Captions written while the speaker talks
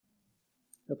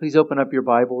Please open up your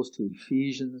Bibles to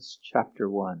Ephesians chapter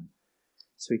 1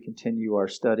 as we continue our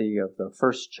study of the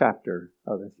first chapter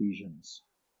of Ephesians.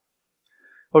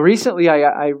 Well, recently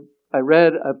I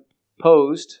read a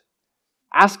post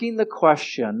asking the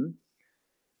question,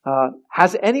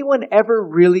 has anyone ever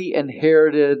really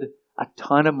inherited a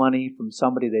ton of money from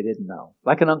somebody they didn't know?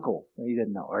 Like an uncle that you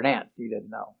didn't know, or an aunt you didn't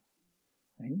know.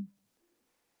 Right?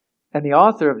 And the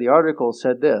author of the article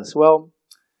said this, well,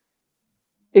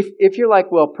 if you're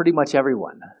like, well, pretty much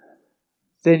everyone,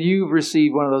 then you've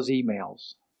received one of those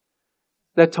emails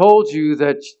that told you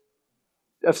that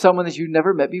of someone that you've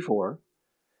never met before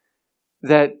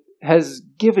that has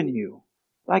given you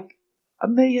like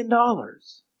 $1 million.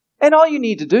 And all you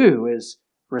need to do is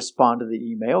respond to the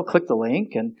email, click the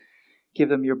link, and give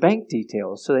them your bank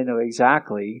details so they know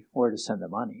exactly where to send the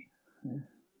money.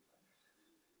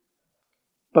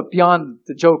 But beyond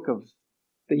the joke of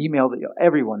the email that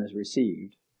everyone has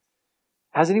received,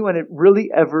 has anyone really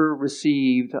ever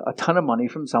received a ton of money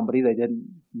from somebody they didn't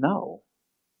know?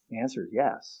 The answer is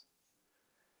yes.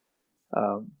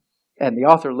 And the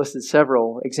author listed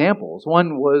several examples.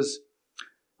 One was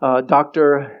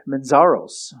Dr.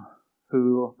 Manzaros,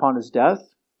 who, upon his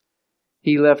death,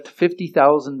 he left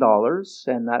 $50,000,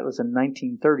 and that was in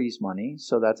 1930s money,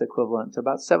 so that's equivalent to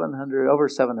about over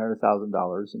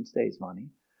 $700,000 in today's money.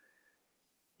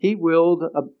 He willed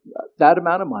that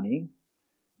amount of money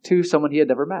to someone he had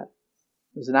never met.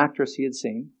 It was an actress he had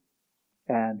seen,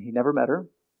 and he never met her.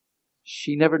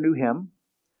 She never knew him,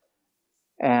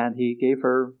 and he gave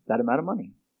her that amount of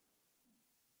money.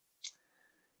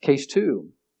 Case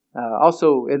 2,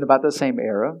 also in about the same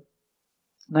era,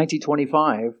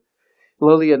 1925,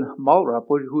 Lillian Malrup,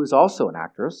 who was also an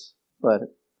actress, but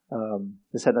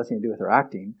this had nothing to do with her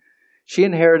acting, she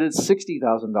inherited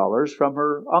 $60,000 from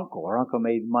her uncle. Her uncle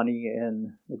made money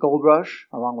in the gold rush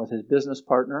along with his business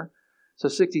partner. So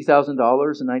 $60,000 in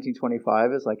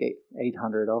 1925 is like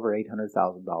over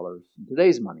 $800,000 in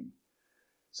today's money.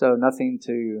 So nothing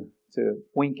to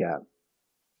wink at.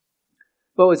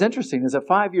 But what's interesting is that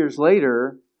 5 years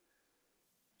later,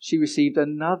 she received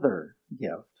another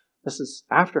gift. This is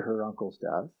after her uncle's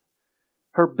death.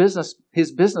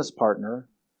 His business partner,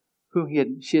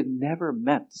 she had never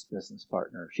met this business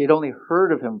partner. She had only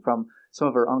heard of him from some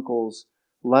of her uncle's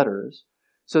letters.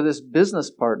 So this business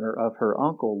partner of her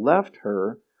uncle left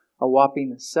her a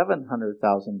whopping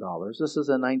 $700,000. This is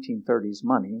in 1930s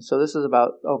money, so this is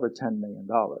about over $10 million.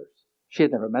 She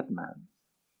had never met the man.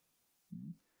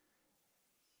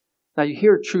 Now you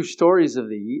hear true stories of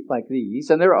like these,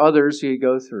 and there are others you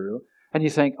go through, and you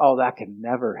think, oh, that could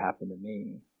never happen to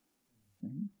me.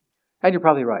 And you're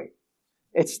probably right.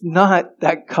 It's not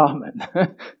that common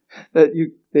that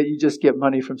you just get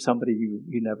money from somebody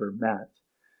you never met.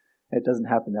 It doesn't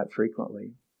happen that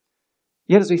frequently.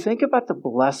 Yet as we think about the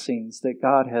blessings that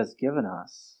God has given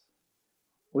us,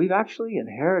 we've actually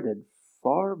inherited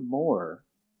far more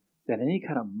than any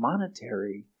kind of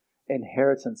monetary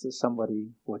inheritance that somebody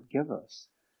would give us.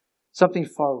 Something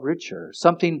far richer,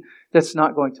 something that's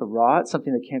not going to rot,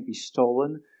 something that can't be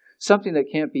stolen, something that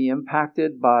can't be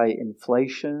impacted by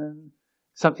inflation,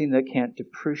 something that can't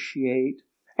depreciate,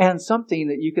 and something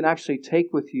that you can actually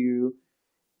take with you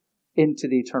into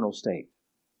the eternal state.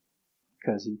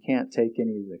 Because you can't take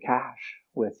any of the cash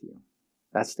with you.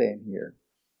 That's staying here.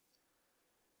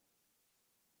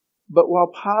 But while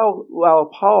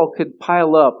Paul could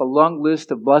pile up a long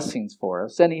list of blessings for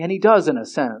us, and he does in a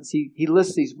sense, he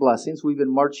lists these blessings. We've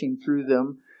been marching through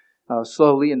them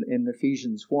slowly in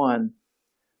Ephesians 1.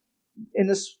 In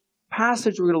this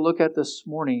passage we're going to look at this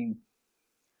morning,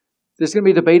 there's going to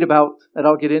be a debate about that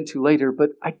I'll get into later, but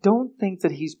I don't think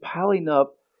that he's piling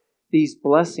up these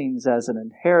blessings as an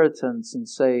inheritance and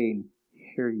saying,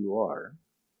 here you are.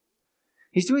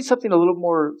 He's doing something a little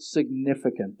more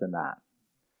significant than that.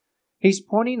 He's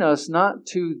pointing us not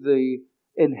to the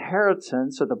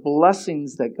inheritance or the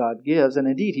blessings that God gives, and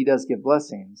indeed He does give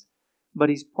blessings, but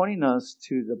He's pointing us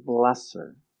to the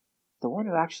blesser, the one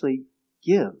who actually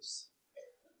gives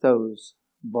those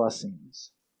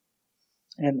blessings.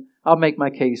 And I'll make my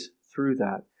case through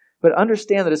that. But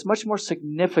understand that it's much more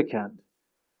significant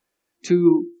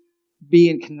to be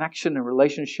in connection and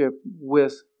relationship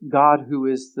with God, who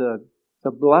is the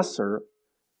blesser,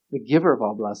 the giver of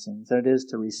all blessings, than it is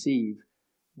to receive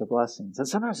the blessings. And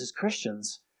sometimes as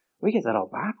Christians, we get that all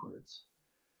backwards.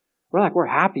 We're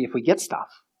happy if we get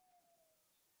stuff.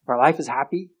 If our life is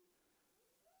happy,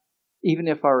 even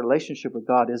if our relationship with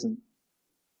God isn't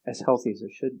as healthy as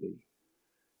it should be.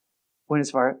 When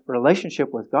it's our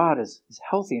relationship with God is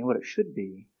healthy and what it should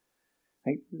be,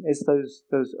 right? It's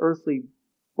those earthly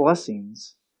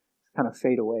blessings kind of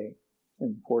fade away in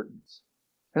importance.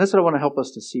 And that's what I want to help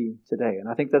us to see today. And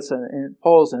I think that's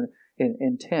Paul's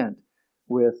intent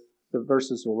with the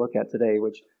verses we'll look at today,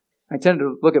 which I tend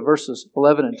to look at verses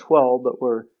 11 and 12, but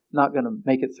we're not going to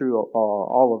make it through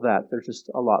all of that. There's just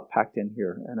a lot packed in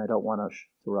here, and I don't want us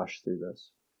to rush through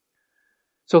this.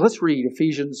 So let's read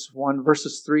Ephesians 1,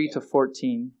 verses 3 to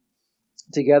 14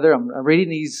 together. I'm reading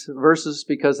these verses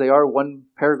because they are one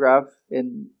paragraph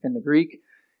in the Greek,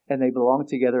 and they belong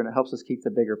together, and it helps us keep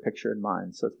the bigger picture in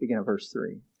mind. So let's begin at verse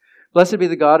 3. Blessed be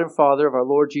the God and Father of our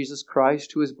Lord Jesus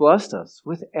Christ, who has blessed us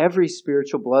with every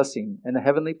spiritual blessing in the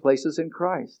heavenly places in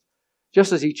Christ,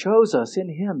 just as He chose us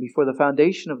in Him before the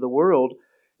foundation of the world,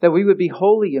 that we would be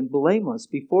holy and blameless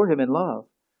before Him in love,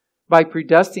 by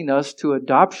predestining us to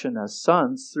adoption as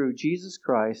sons through Jesus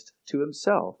Christ to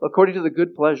Himself, according to the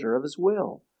good pleasure of His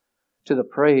will, to the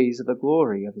praise of the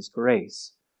glory of His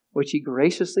grace, which He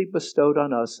graciously bestowed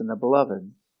on us in the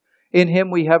Beloved. In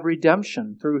Him we have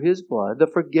redemption through His blood, the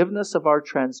forgiveness of our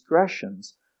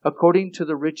transgressions, according to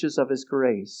the riches of His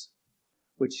grace,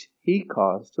 which He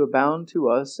caused to abound to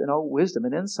us in all wisdom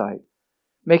and insight,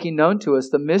 making known to us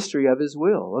the mystery of His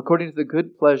will, according to the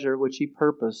good pleasure which He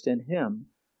purposed in Him,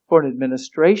 for an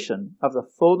administration of the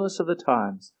fullness of the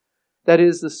times, that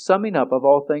is, the summing up of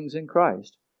all things in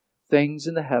Christ, things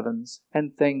in the heavens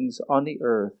and things on the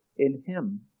earth in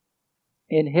Him.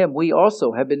 In Him we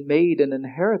also have been made an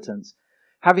inheritance,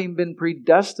 having been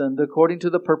predestined according to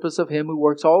the purpose of Him who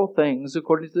works all things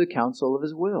according to the counsel of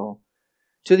His will,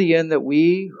 to the end that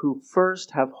we who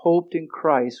first have hoped in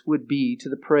Christ would be to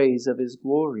the praise of His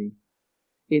glory.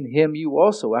 In Him you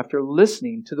also, after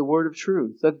listening to the word of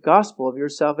truth, the gospel of your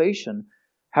salvation,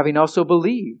 having also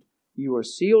believed, you are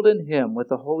sealed in Him with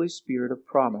the Holy Spirit of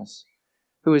promise,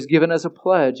 who is given as a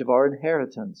pledge of our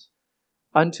inheritance,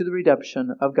 unto the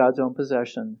redemption of God's own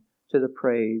possession, to the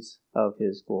praise of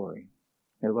His glory.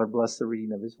 May the Lord bless the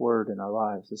reading of His word in our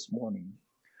lives this morning.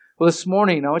 Well, this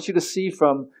morning I want you to see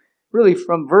from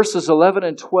verses 11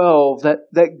 and 12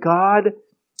 that God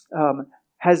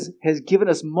has given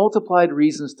us multiplied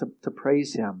reasons to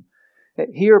praise Him.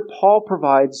 Here Paul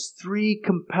provides three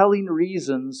compelling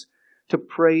reasons to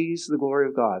praise the glory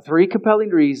of God. Three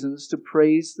compelling reasons to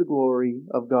praise the glory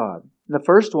of God. And the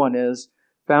first one is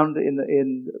found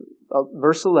in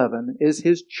verse 11, is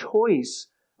His choice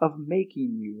of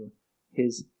making you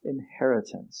His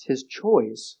inheritance. His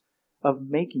choice of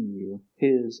making you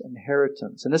His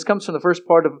inheritance. And this comes from the first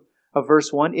part of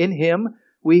verse 1. In Him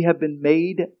we have been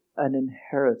made an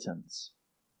inheritance.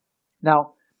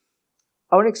 Now,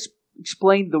 I want to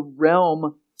explain the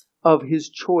realm of His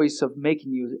choice of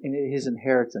making you His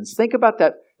inheritance. Think about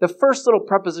that, the first little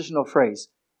prepositional phrase,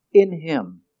 in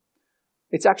Him.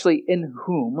 It's actually in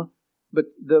whom, but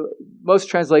most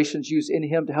translations use in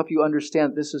Him to help you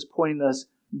understand this is pointing us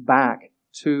back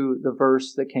to the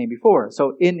verse that came before.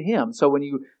 So in Him. So when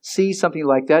you see something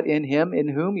like that, in Him, in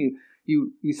whom,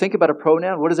 you think about a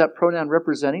pronoun. What is that pronoun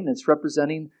representing? It's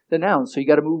representing the noun. So you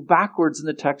got to move backwards in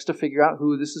the text to figure out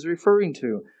who this is referring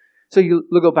to. So you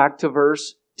go back to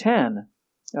verse 10.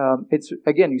 It's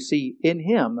again, you see in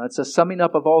Him. That's a summing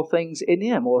up of all things in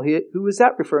Him. Well, who is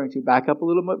that referring to? Back up a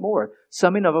little bit more.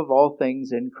 Summing up of all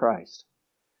things in Christ.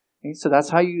 Okay, so that's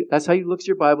how you look at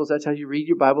your Bibles. That's how you read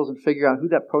your Bibles and figure out who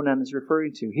that pronoun is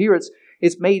referring to. Here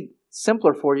it's made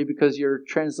simpler for you because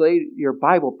your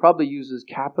Bible probably uses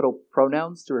capital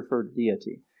pronouns to refer to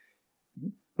deity.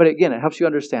 But again, it helps you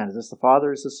understand. Is this the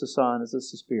Father? Is this the Son? Is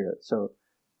this the Spirit? So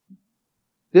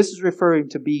this is referring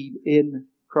to be in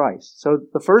Christ. So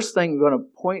the first thing we're going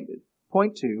to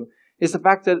point to is the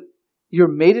fact that you're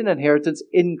made an inheritance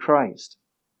in Christ.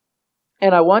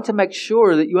 And I want to make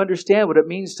sure that you understand what it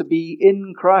means to be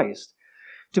in Christ.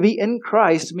 To be in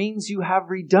Christ means you have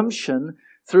redemption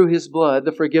through His blood,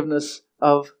 the forgiveness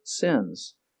of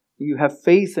sins. You have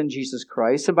faith in Jesus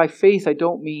Christ. And by faith, I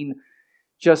don't mean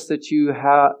just that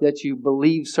you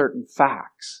believe certain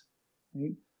facts,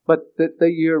 right? But that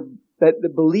the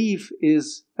belief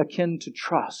is akin to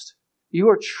trust. You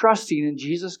are trusting in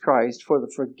Jesus Christ for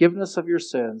the forgiveness of your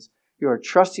sins. You are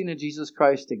trusting in Jesus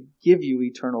Christ to give you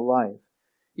eternal life.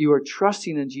 You are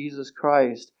trusting in Jesus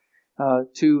Christ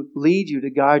to lead you, to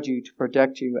guide you, to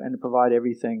protect you, and to provide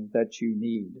everything that you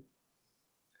need.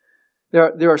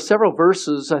 There are several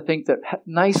verses, I think, that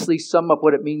nicely sum up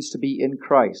what it means to be in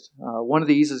Christ. One of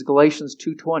these is Galatians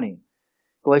 2:20.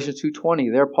 Galatians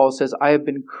 2:20, there Paul says, I have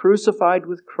been crucified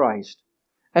with Christ,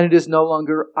 and it is no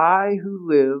longer I who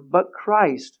live, but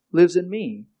Christ lives in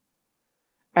me.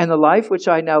 And the life which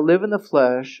I now live in the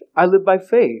flesh, I live by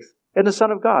faith in the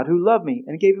Son of God, who loved me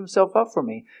and gave Himself up for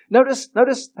me. Notice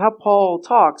how Paul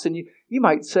talks, and you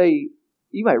might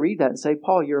read that and say,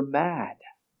 Paul, you're mad.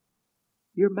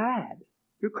 You're mad.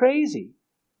 You're crazy.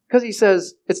 Because he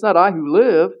says, it's not I who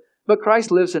live, but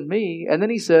Christ lives in me. And then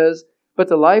he says, but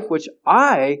the life which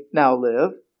I now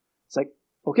live, it's like,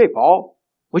 okay, Paul,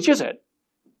 which is it?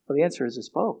 Well, the answer is it's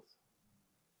both.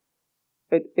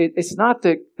 It's not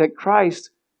that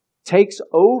Christ takes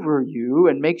over you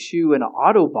and makes you an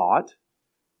Autobot,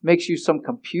 makes you some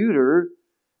computer,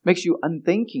 makes you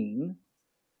unthinking.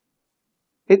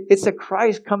 It's that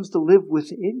Christ comes to live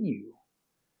within you.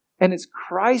 And it's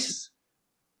Christ's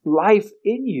life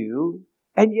in you,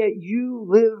 and yet you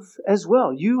live as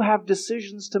well. You have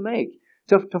decisions to make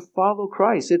to follow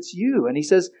Christ. It's you. And he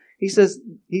says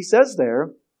there,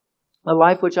 the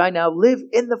life which I now live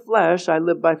in the flesh, I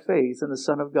live by faith in the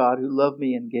Son of God who loved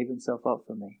me and gave himself up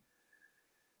for me.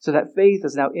 So that faith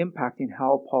is now impacting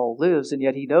how Paul lives, and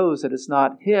yet he knows that it's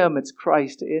not him, it's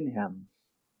Christ in him.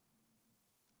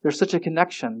 There's such a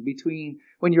connection between,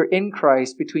 when you're in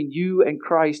Christ, between you and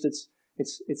Christ,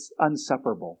 it's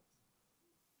inseparable.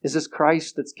 Is this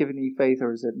Christ that's giving me faith,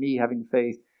 or is it me having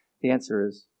faith? The answer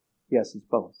is yes, it's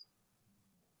both.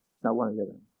 Not one or the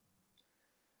other.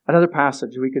 Another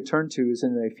passage we could turn to is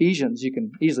in Ephesians. You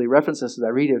can easily reference this as I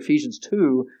read Ephesians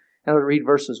 2, and I'll read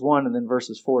verses 1 and then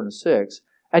verses 4 and 6.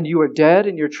 And you are dead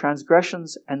in your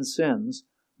transgressions and sins,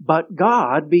 but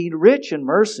God, being rich in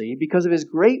mercy, because of his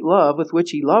great love with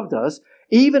which he loved us,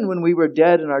 even when we were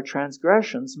dead in our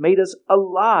transgressions, made us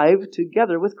alive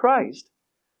together with Christ.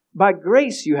 By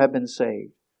grace you have been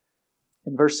saved.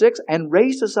 In verse 6, and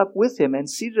raised us up with him and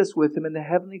seated us with him in the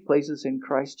heavenly places in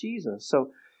Christ Jesus.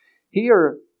 So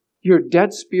here, you're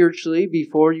dead spiritually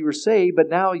before you were saved, but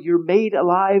now you're made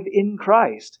alive in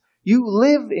Christ. You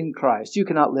live in Christ. You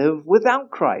cannot live without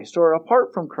Christ or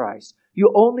apart from Christ.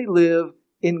 You only live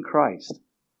in Christ.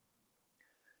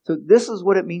 So this is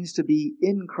what it means to be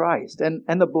in Christ. And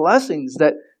the blessings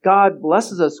that God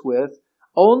blesses us with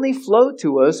only flow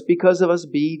to us because of us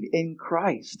being in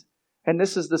Christ. And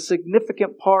this is the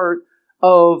significant part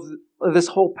of this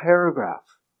whole paragraph.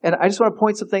 And I just want to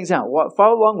point some things out.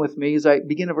 Follow along with me as I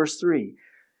begin at verse 3.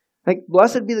 Like,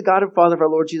 blessed be the God and Father of our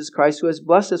Lord Jesus Christ, who has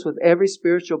blessed us with every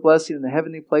spiritual blessing in the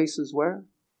heavenly places. Where?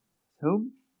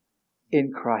 Whom?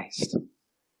 In Christ.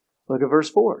 Look at verse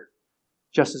 4.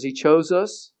 Just as he chose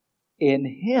us in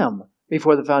him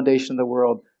before the foundation of the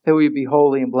world, that we would be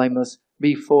holy and blameless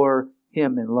before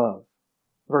him in love.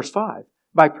 Verse 5.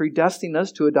 By predestining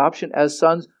us to adoption as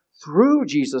sons through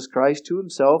Jesus Christ to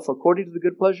himself, according to the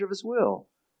good pleasure of his will.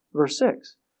 Verse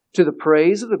 6. To the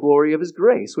praise of the glory of his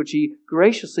grace, which he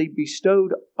graciously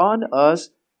bestowed on us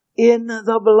in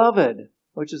the beloved,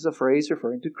 which is a phrase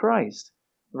referring to Christ.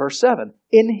 Verse 7.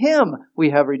 In him we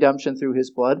have redemption through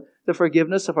his blood, the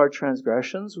forgiveness of our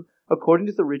transgressions, according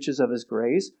to the riches of his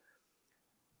grace.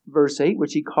 Verse 8.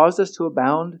 Which he caused us to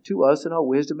abound to us in all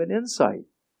wisdom and insight.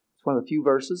 It's one of the few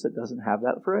verses that doesn't have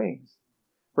that phrase.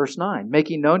 Verse 9,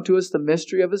 making known to us the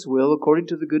mystery of his will according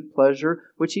to the good pleasure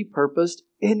which he purposed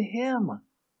in him.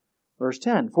 Verse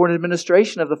 10, for an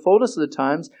administration of the fullness of the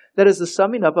times, that is the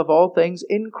summing up of all things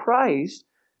in Christ,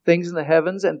 things in the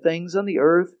heavens and things on the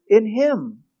earth in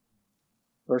him.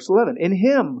 Verse 11, in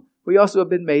him we also have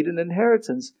been made an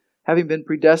inheritance, having been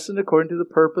predestined according to the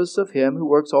purpose of him who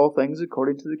works all things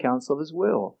according to the counsel of his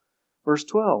will. Verse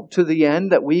 12, to the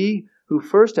end that we who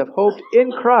first have hoped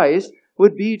in Christ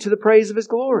would be to the praise of his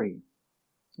glory.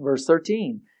 Verse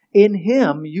 13, in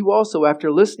him you also,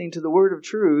 after listening to the word of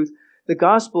truth, the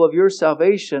gospel of your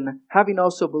salvation, having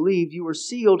also believed, you were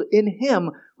sealed in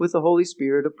him with the Holy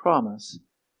Spirit of promise.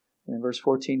 And in verse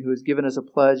 14, who has given us a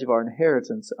pledge of our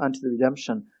inheritance unto the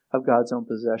redemption of God's own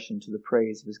possession to the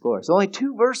praise of his glory. So only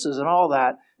 2 verses in all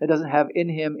that doesn't have in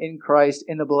him, in Christ,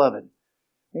 in the beloved.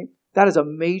 Okay? That is a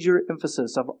major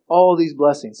emphasis of all these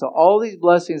blessings. So all these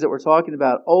blessings that we're talking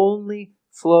about only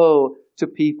flow to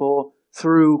people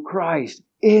through Christ,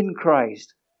 in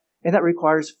Christ. And that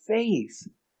requires faith.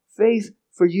 Faith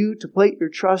for you to place your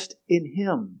trust in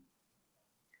him.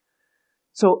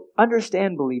 So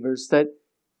understand, believers, that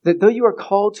though you are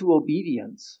called to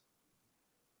obedience,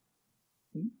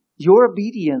 your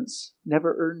obedience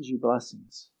never earns you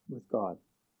blessings with God.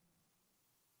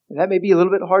 And that may be a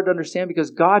little bit hard to understand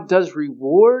because God does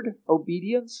reward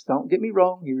obedience. Don't get me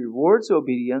wrong. He rewards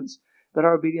obedience, but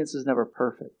our obedience is never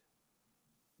perfect.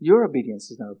 Your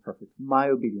obedience is never perfect. My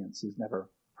obedience is never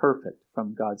perfect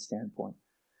from God's standpoint.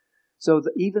 So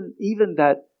even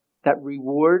that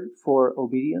reward for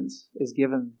obedience is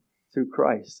given through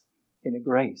Christ in a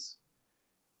grace.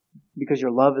 Because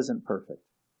your love isn't perfect.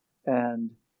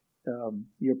 And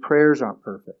your prayers aren't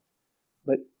perfect.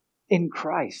 But in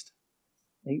Christ,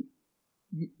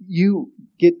 you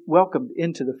get welcomed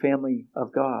into the family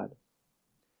of God.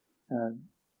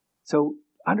 So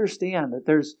understand that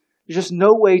there's just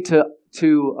no way to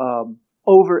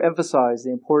overemphasize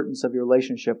the importance of your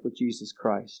relationship with Jesus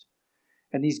Christ.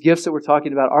 And these gifts that we're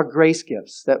talking about are grace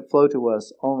gifts that flow to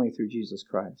us only through Jesus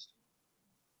Christ.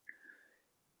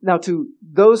 Now, to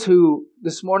those who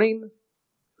this morning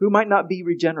who might not be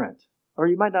regenerate, or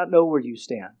you might not know where you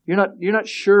stand. You're not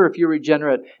sure if you're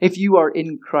regenerate, if you are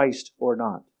in Christ or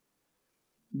not.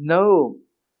 Know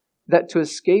that to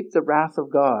escape the wrath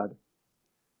of God,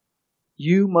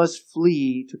 you must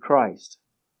flee to Christ.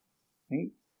 Okay?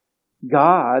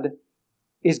 God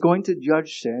is going to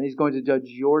judge sin. He's going to judge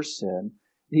your sin.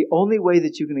 The only way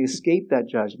that you can escape that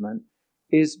judgment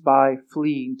is by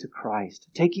fleeing to Christ,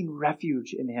 taking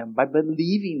refuge in Him, by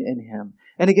believing in Him.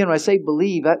 And again, when I say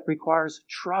believe, that requires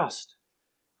trust.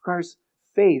 It requires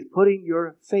faith, putting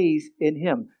your faith in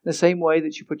Him. The same way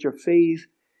that you put your faith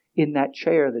in that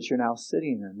chair that you're now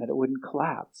sitting in, that it wouldn't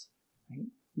collapse. Right?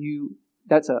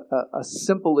 That's a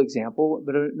simple example,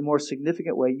 but in a more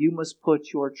significant way, you must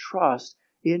put your trust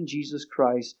in Jesus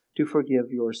Christ to forgive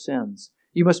your sins.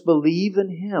 You must believe in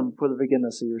Him for the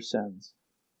forgiveness of your sins,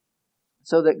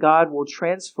 so that God will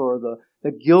transfer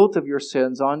the guilt of your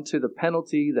sins onto the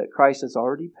penalty that Christ has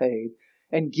already paid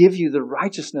and give you the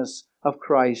righteousness of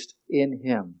Christ in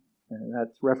Him. And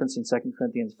that's referencing 2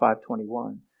 Corinthians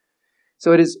 5:21.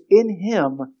 So it is in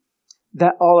Him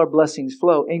that all our blessings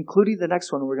flow, including the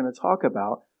next one we're going to talk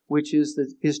about, which is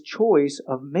His choice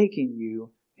of making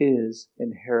you His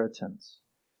inheritance.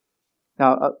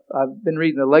 Now, I've been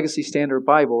reading the Legacy Standard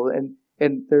Bible,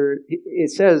 and there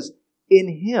it says,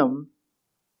 in Him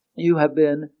you have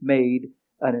been made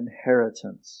an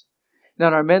inheritance. Now,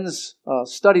 in our men's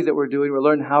study that we're doing, we're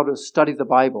learning how to study the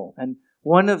Bible. And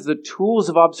one of the tools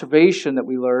of observation that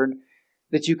we learned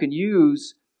that you can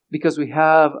use, because we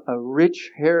have a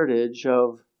rich heritage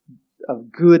of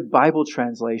good Bible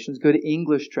translations, good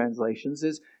English translations,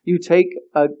 is you take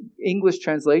English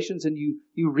translations and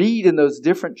you read in those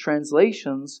different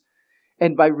translations.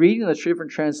 And by reading the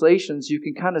different translations, you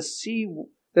can kind of see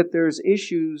that there's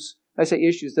issues. I say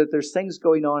issues, that there's things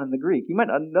going on in the Greek. You might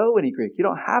not know any Greek. You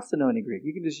don't have to know any Greek.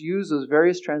 You can just use those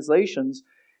various translations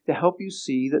to help you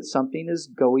see that something is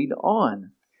going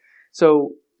on.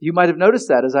 So you might have noticed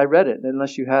that as I read it,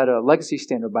 unless you had a Legacy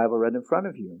Standard Bible read in front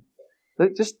of you.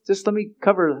 Just let me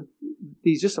cover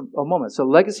these just a moment. So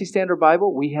Legacy Standard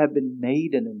Bible, we have been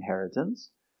made an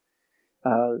inheritance.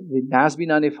 The NASB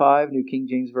 95, New King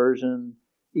James Version,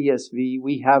 ESV,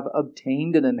 we have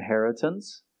obtained an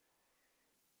inheritance.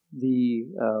 The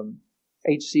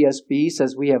HCSB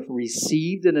says we have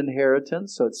received an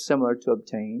inheritance, so it's similar to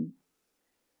obtain.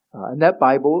 And that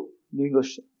Bible, New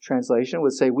English translation,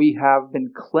 would say we have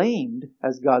been claimed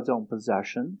as God's own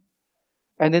possession.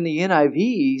 And then the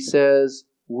NIV says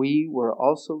we were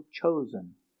also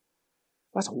chosen.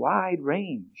 That's a wide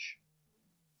range.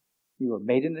 You were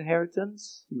made an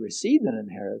inheritance, you received an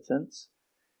inheritance,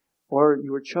 or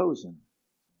you were chosen.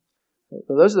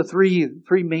 So those are the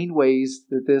three main ways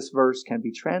that this verse can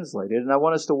be translated. And I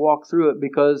want us to walk through it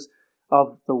because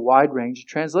of the wide range of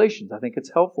translations. I think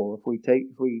it's helpful if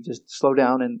we just slow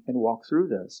down and walk through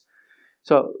this.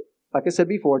 So, like I said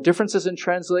before, differences in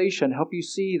translation help you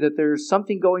see that there's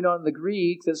something going on in the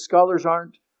Greek that scholars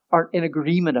aren't in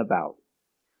agreement about.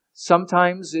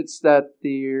 Sometimes it's that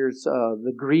there's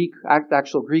the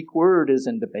actual Greek word is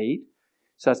in debate.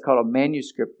 So that's called a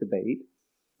manuscript debate.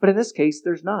 But in this case,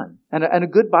 there's none. And a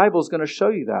good Bible is going to show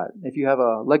you that. If you have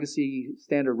a Legacy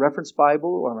Standard Reference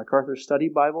Bible or a MacArthur Study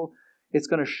Bible, it's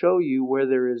going to show you where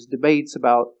there is debates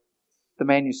about the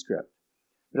manuscript.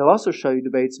 But it'll also show you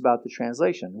debates about the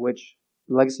translation, which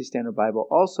the Legacy Standard Bible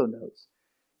also notes.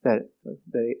 That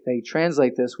they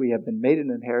translate this, we have been made an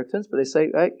inheritance, but they say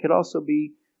it could also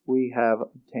be we have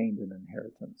obtained an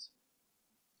inheritance.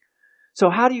 So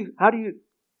how do you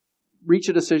reach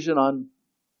a decision on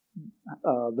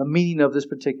the meaning of this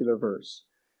particular verse?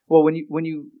 Well, when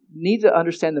you need to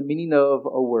understand the meaning of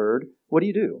a word, what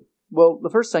do? Well, the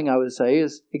first thing I would say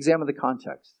is examine the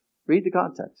context. Read the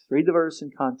context. Read the verse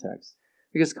in context.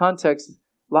 Because context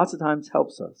lots of times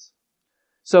helps us.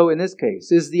 So in this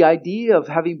case, is the idea of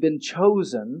having been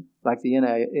chosen, like the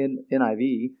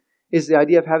NIV, is the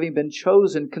idea of having been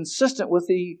chosen consistent with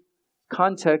the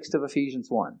context of Ephesians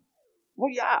 1?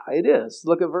 Well, yeah, it is.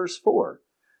 Look at verse 4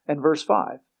 and verse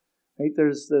 5. Right?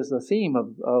 There's the theme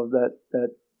of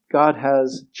that God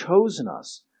has chosen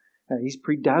us and He's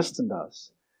predestined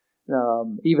us.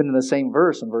 Even in the same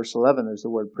verse, in verse 11, there's the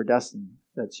word predestined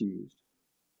that's used.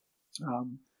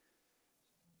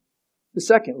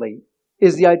 Secondly,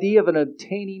 is the idea of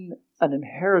obtaining an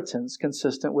inheritance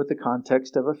consistent with the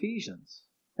context of Ephesians?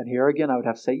 And here again, I would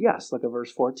have to say yes. Look at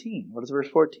verse 14. What does verse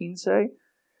 14 say?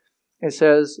 it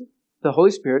says the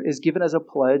Holy Spirit is given as a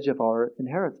pledge of our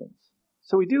inheritance.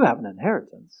 So we do have an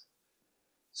inheritance.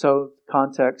 So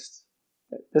context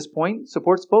at this point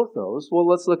supports both those. Well,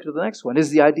 let's look at the next one.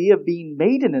 Is the idea of being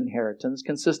made an inheritance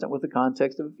consistent with the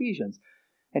context of Ephesians?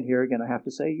 And here again, I have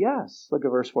to say yes. Look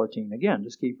at verse 14 again.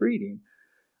 Just keep reading.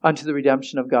 Unto the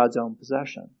redemption of God's own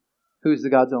possession. Who's the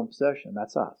God's own possession?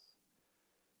 That's us.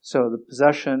 So the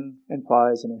possession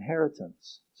implies an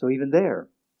inheritance. So even there,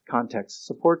 context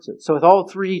supports it. So with all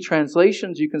three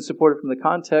translations, you can support it from the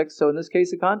context. So in this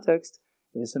case, the context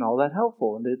isn't all that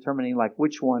helpful in determining like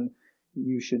which one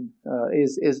you should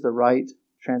is the right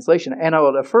translation. And I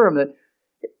would affirm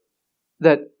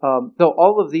that though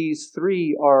all of these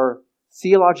three are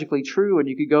theologically true, and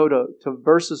you could go to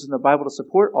verses in the Bible to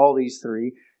support all these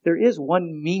three, there is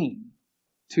one meaning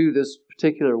to this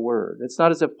particular word. It's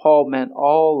not as if Paul meant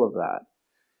all of that.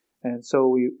 And so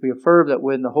we affirm that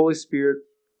when the Holy Spirit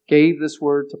gave this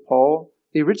word to Paul,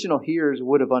 the original hearers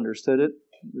would have understood it.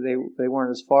 They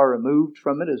weren't as far removed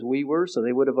from it as we were, so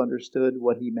they would have understood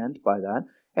what he meant by that.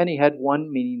 And he had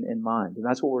one meaning in mind, and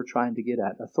that's what we're trying to get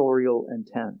at, authorial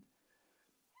intent.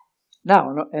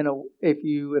 Now, if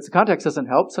the context doesn't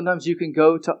help, sometimes you can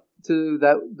go to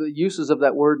the uses of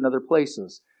that word in other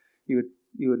places.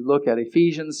 You would look at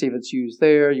Ephesians, see if it's used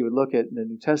there. You would look at the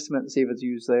New Testament and see if it's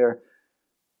used there.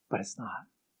 But it's not.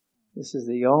 This is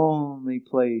the only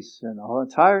place in the whole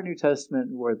entire New Testament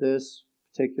where this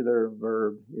particular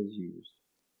verb is used.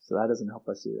 So that doesn't help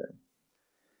us either.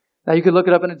 Now you could look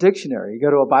it up in a dictionary. You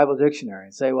go to a Bible dictionary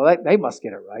and say, well, they must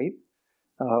get it right.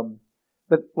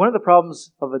 But one of the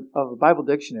problems of a Bible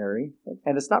dictionary,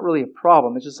 and it's not really a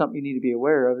problem, it's just something you need to be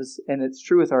aware of, and it's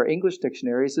true with our English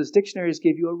dictionaries, is dictionaries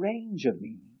give you a range of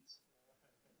meanings.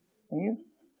 And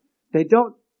they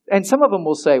don't, and some of them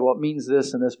will say, well, it means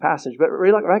this in this passage, but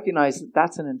recognize that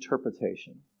that's an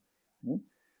interpretation.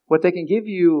 What they can give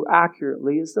you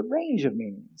accurately is the range of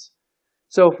meanings.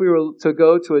 So if we were to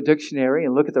go to a dictionary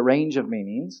and look at the range of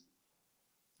meanings,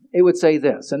 it would say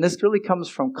this, and this really comes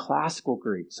from classical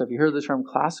Greek. So if you hear the term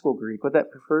classical Greek, what that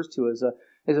refers to is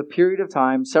a period of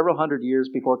time, several hundred years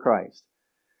before Christ.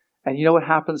 And you know what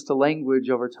happens to language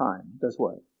over time? It does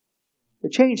what?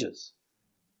 It changes.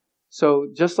 So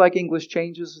just like English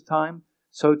changes with time,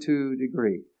 so too did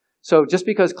Greek. So just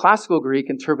because classical Greek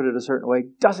interpreted a certain way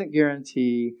doesn't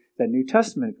guarantee that New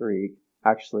Testament Greek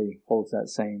actually holds that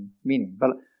same meaning.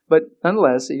 But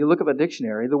nonetheless, if you look up a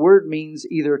dictionary, the word means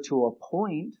either to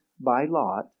appoint by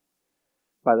lot,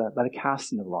 by the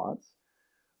casting of lots,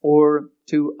 or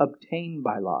to obtain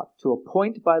by lot. To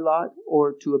appoint by lot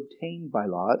or to obtain by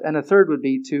lot. And a third would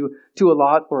be to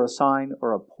allot or assign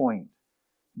or appoint.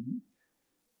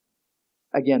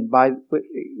 Again,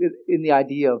 in the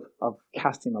idea of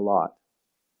casting a lot.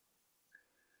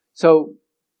 So,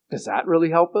 does that really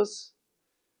help us?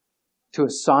 To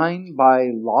assign by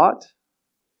lot?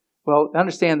 Well,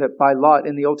 understand that by lot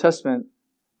in the Old Testament,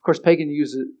 of course,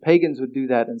 pagans would do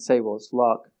that and say, well, it's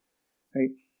luck. Right?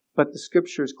 But the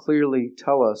Scriptures clearly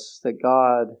tell us that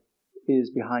God is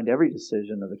behind every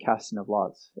decision of the casting of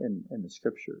lots in the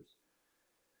Scriptures.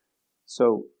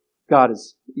 So, God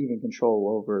is even control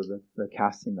over the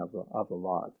casting of a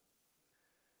lot.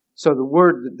 So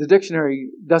the dictionary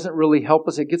doesn't really help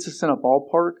us. It gets us in a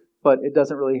ballpark, but it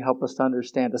doesn't really help us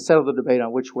to settle the debate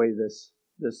on which way this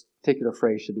particular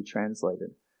phrase should be translated.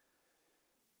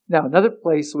 Now, another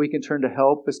place we can turn to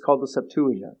help is called the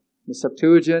Septuagint. The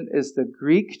Septuagint is the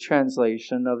Greek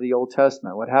translation of the Old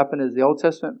Testament. What happened is the Old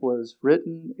Testament was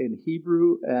written in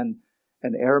Hebrew and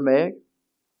Aramaic.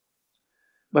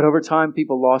 But over time,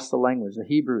 people lost the language, the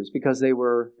Hebrews, because they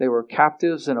were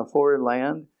captives in a foreign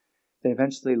land. They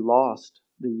eventually lost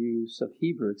the use of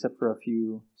Hebrew, except for a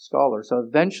few scholars. So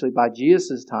eventually, by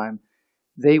Jesus' time,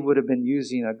 they would have been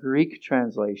using a Greek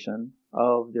translation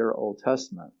of their Old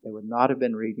Testament. They would not have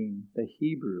been reading the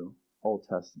Hebrew Old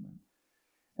Testament.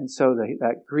 And so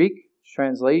that Greek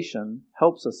translation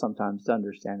helps us sometimes to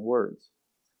understand words.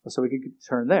 So we could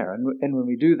turn there. And when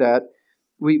we do that,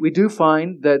 we do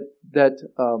find that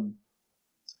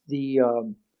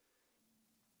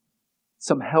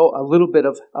a little bit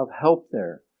of help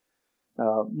there.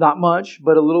 Not much,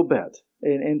 but a little bit.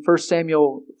 In 1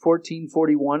 Samuel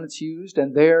 14:41 it's used,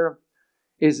 and there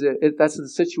that's the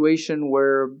situation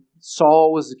where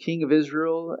Saul was the king of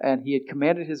Israel, and he had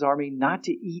commanded his army not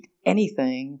to eat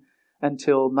anything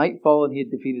until nightfall, and he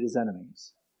had defeated his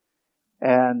enemies.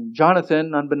 And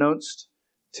Jonathan, unbeknownst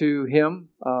to him,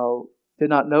 did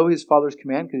not know his father's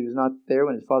command because he was not there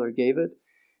when his father gave it.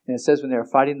 And it says when they were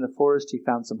fighting in the forest, he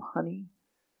found some honey,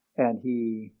 and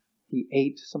he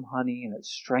ate some honey, and it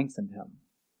strengthened him.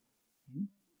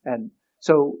 And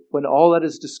So when all that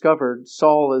is discovered,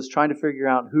 Saul is trying to figure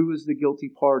out who is the guilty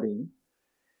party.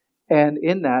 And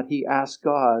in that, he asks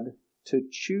God to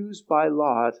choose by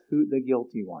lot who the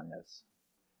guilty one is.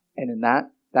 And in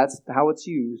that's how it's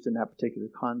used in that particular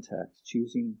context,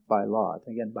 choosing by lot.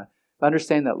 Again,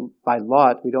 understand that by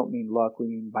lot, we don't mean luck, we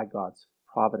mean by God's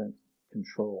provident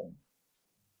control.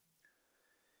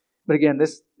 But again,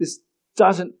 this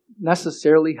doesn't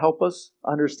necessarily help us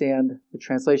understand the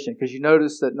translation, because you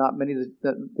notice that not many of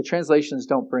the translations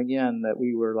don't bring in that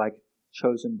we were like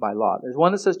chosen by lot. There's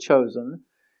one that says chosen,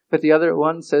 but the other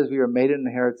one says we were made an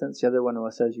inheritance. The other one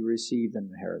says you received an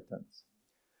inheritance.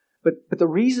 But the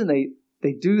reason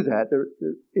they do that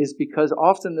is because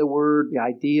often the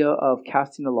idea of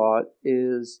casting a lot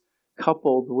is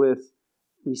coupled with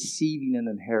receiving an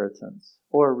inheritance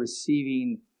or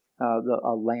receiving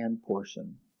a land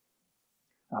portion.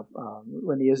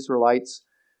 When the Israelites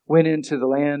went into the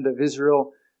land of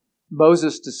Israel,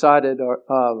 Moses decided,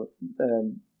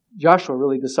 Joshua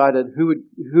really decided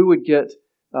who would get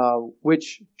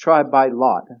which tribe by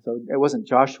lot. So it wasn't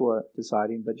Joshua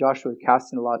deciding, but Joshua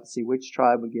casting a lot to see which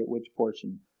tribe would get which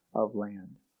portion of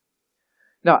land.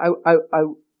 Now,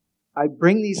 I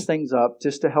bring these things up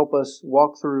just to help us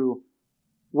walk through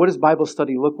what does Bible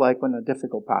study look like when a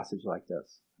difficult passage like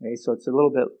this. Okay, so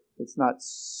it's not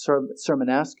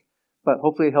sermonesque, but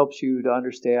hopefully it helps you to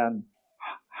understand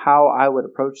how I would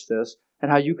approach this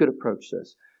and how you could approach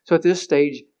this. So at this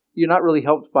stage, you're not really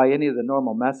helped by any of the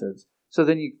normal methods. So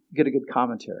then you get a good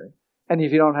commentary. And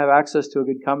if you don't have access to a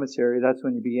good commentary, that's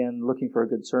when you begin looking for a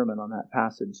good sermon on that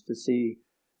passage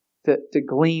to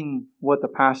glean what the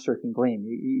pastor can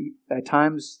glean. At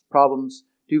times, problems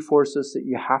do force us that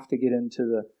you have to get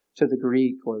into the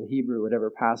Greek or the Hebrew, whatever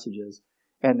passage is.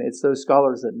 And it's those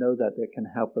scholars that know that can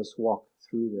help us walk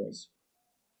through this.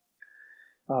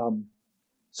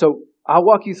 So I'll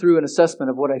walk you through an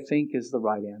assessment of what I think is the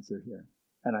right answer here.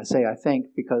 And I say I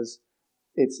think because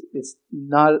it's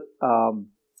not.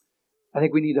 I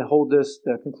think we need to hold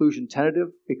the conclusion tentative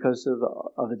because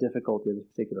of the difficulty of this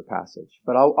particular passage.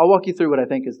 But I'll walk you through what I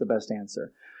think is the best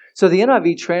answer. So the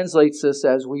NIV translates this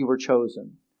as "we were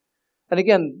chosen," and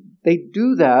again, they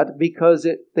do that because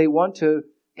they want to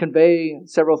convey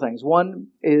several things. One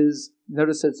is,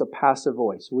 notice it's a passive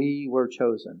voice. We were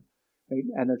chosen, right?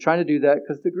 And they're trying to do that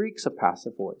because the Greek's a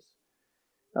passive voice.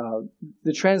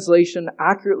 The translation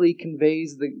accurately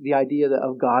conveys the idea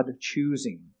of God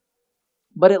choosing.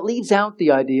 But it leaves out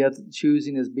the idea that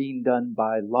choosing is being done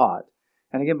by lot.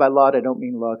 And again, by lot, I don't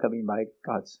mean luck, I mean by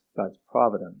God's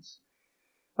providence.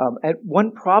 And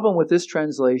one problem with this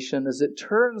translation is it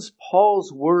turns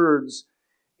Paul's words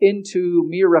into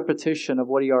mere repetition of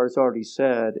what he has already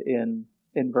said in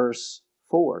verse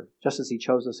 4, just as he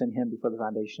chose us in him before the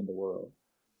foundation of the world.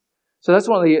 So that's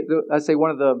one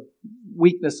of the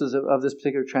weaknesses of this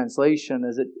particular translation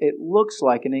is it looks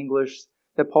like in English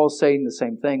that Paul's saying the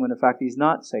same thing, when in fact he's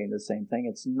not saying the same thing.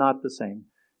 It's not the same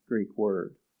Greek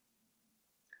word.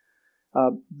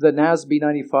 The NASB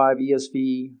 95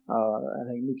 ESV, I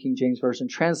think New King James Version,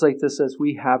 translate this as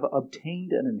 "we have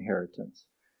obtained an inheritance."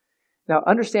 Now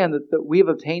understand that we have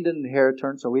obtained an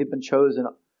inheritance, or we have been chosen,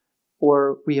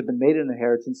 or we have been made an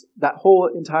inheritance. That whole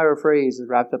entire phrase is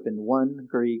wrapped up in one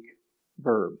Greek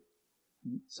verb.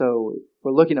 So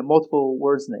we're looking at multiple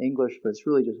words in the English, but it's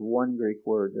really just one Greek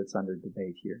word that's under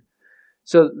debate here.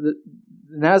 So the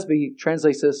NASB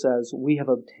translates this as "we have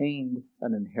obtained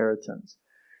an inheritance."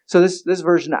 So this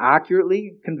version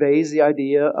accurately conveys the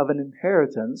idea of an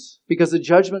inheritance because the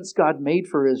judgments God made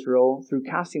for Israel through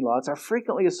casting lots are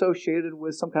frequently associated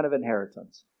with some kind of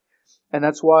inheritance. And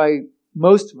that's why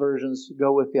most versions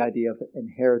go with the idea of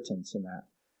inheritance in that.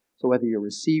 So whether you're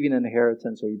receiving an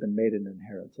inheritance or you've been made an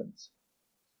inheritance.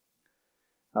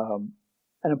 An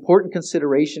important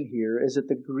consideration here is that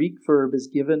the Greek verb is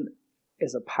given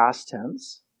as a past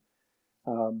tense.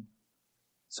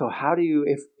 So how do you,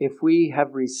 if we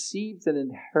have received an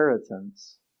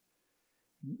inheritance,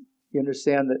 you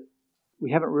understand that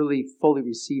we haven't really fully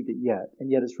received it yet,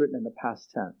 and yet it's written in the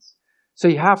past tense. So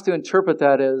you have to interpret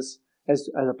that as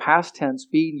a past tense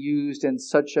being used in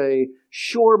such a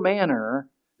sure manner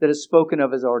that is spoken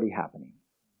of as already happening.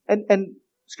 And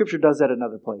Scripture does that in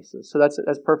other places, so that's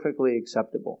perfectly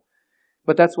acceptable.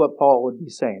 But that's what Paul would be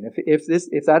saying.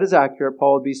 If that is accurate,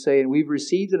 Paul would be saying we've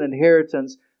received an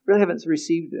inheritance. Really haven't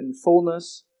received in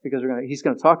fullness, because he's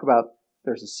going to talk about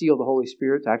there's a seal of the Holy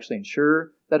Spirit to actually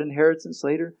ensure that inheritance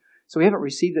later. So we haven't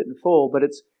received it in full, but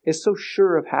it's so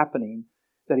sure of happening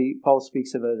that Paul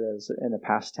speaks of it as in a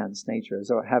past tense nature, as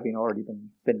though having already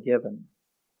been given.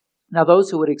 Now,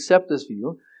 those who would accept this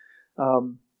view,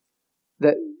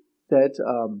 that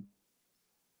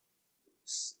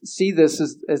see this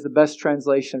as the best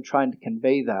translation of trying to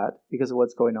convey that because of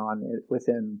what's going on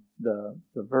within the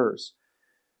verse.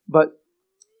 But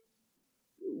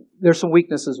there's some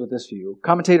weaknesses with this view.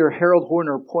 Commentator Harold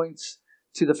Horner points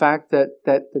to the fact that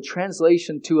the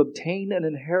translation "to obtain an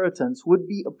inheritance" would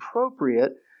be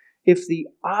appropriate if the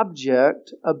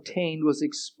object obtained was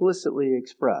explicitly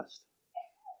expressed.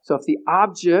 So if the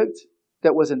object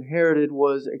that was inherited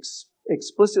was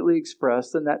explicitly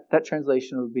expressed, then that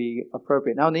translation would be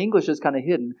appropriate. Now in the English it's kind of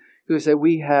hidden. We say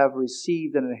we have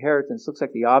received an inheritance. Looks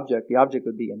like the object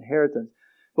would be inheritance.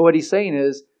 But what he's saying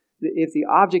is, if the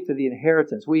object of the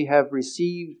inheritance, we have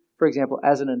received, for example,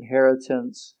 as an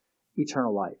inheritance,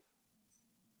 eternal life.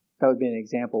 That would be an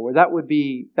example where that would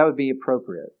be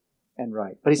appropriate and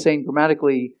right. But he's saying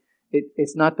grammatically,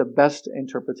 it's not the best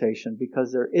interpretation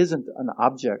because there isn't an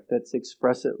object that's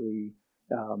expressly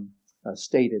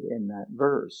stated in that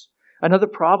verse. Another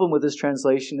problem with this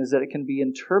translation is that it can be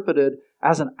interpreted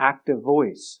as an active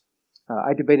voice.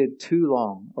 I debated too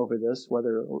long over this,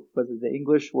 whether the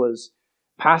English was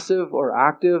passive or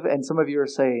active, and some of you are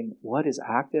saying, what is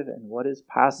active and what is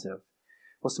passive?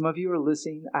 Well, some of you are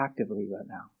listening actively right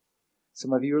now.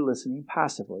 Some of you are listening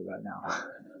passively right now.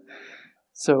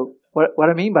 So what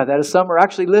I mean by that is some are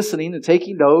actually listening and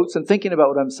taking notes and thinking about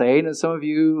what I'm saying, and some of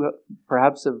you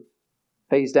perhaps have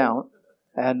phased out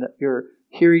and you're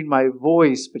hearing my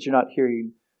voice, but you're not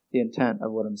hearing the intent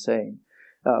of what I'm saying.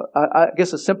 I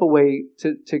guess a simple way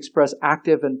to express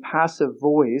active and passive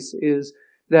voice is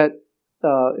that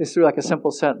is through like a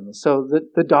simple sentence. So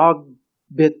the dog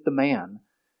bit the man,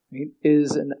 right,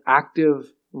 is an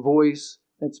active voice.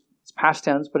 It's past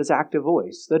tense, but it's active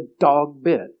voice. The dog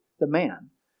bit the man.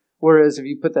 Whereas if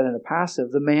you put that in a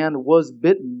passive, the man was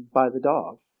bitten by the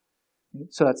dog.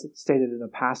 So that's stated in a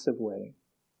passive way.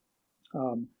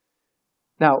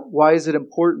 Now, why is it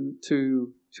important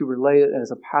to relay it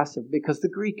as a passive? Because the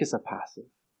Greek is a passive.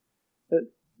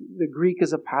 The Greek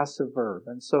is a passive verb.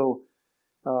 And so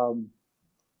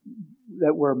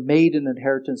that we're made an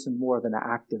inheritance in more of an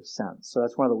active sense. So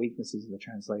that's one of the weaknesses of the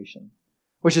translation.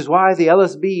 Which is why the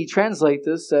LSB translate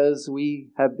this as we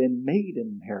have been made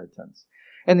an inheritance.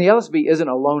 And the LSB isn't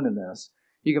alone in this.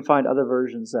 You can find other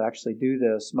versions that actually do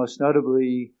this, most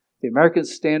notably the American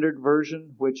Standard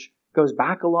Version, which goes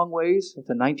back a long ways. It's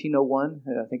a 1901,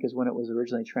 I think is when it was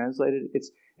originally translated.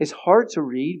 It's hard to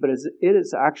read, but it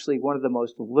is actually one of the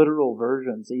most literal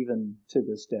versions even to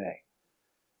this day,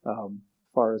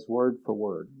 as far as word for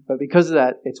word. But because of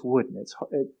that, it's wooden.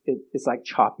 It's like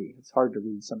choppy. It's hard to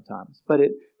read sometimes. But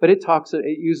it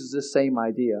uses the same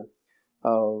idea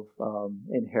of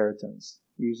inheritance.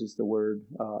 It uses the word,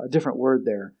 a different word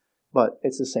there, but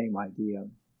it's the same idea.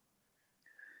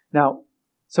 Now,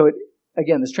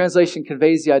 again, this translation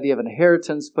conveys the idea of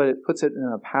inheritance, but it puts it in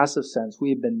a passive sense. We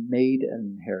have been made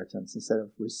an inheritance instead of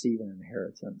receiving an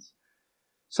inheritance.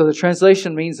 So the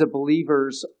translation means that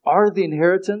believers are the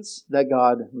inheritance that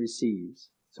God receives.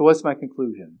 So what's my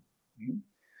conclusion?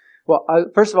 Well,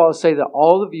 first of all, I'll say that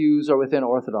all the views are within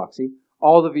orthodoxy.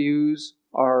 All the views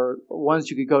are ones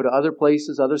you could go to other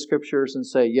places, other scriptures, and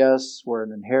say, yes,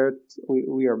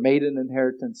 we are made an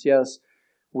inheritance. Yes,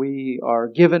 we are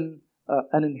given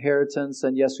an inheritance,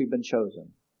 and yes, we've been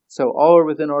chosen. So all are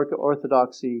within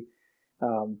orthodoxy.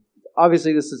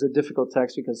 Obviously, this is a difficult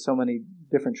text because so many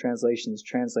different translations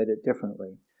translate it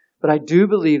differently. But I do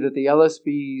believe that the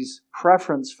LSB's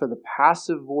preference for the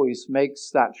passive voice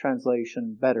makes that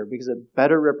translation better because it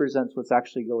better represents what's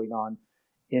actually going on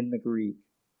in the Greek.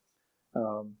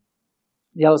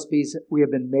 The LSB's "we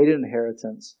have been made an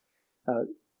inheritance"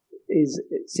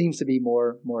 it seems to be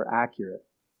more accurate.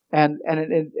 And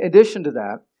in addition to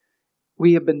that,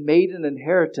 "we have been made an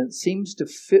inheritance" seems to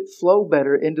flow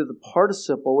better into the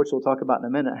participle, which we'll talk about in a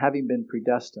minute, having been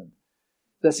predestined.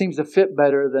 That seems to fit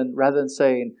better rather than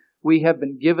saying, we have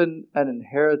been given an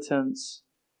inheritance,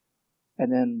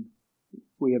 and then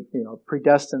we have,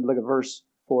 predestined. Look at verse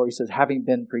 4, he says, having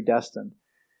been predestined.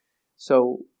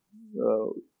 So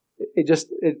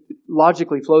it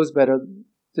logically flows better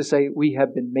to say, we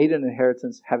have been made an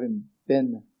inheritance, having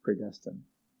been predestined.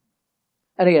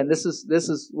 And again, this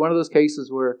is one of those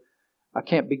cases where I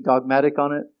can't be dogmatic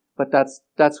on it, but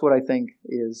that's what I think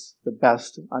is the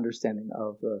best understanding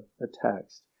of the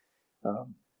text.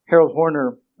 Harold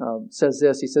Horner says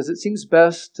this. He says, it seems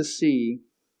best to see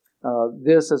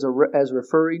this as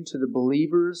referring to the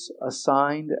believers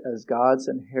assigned as God's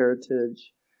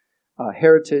heritage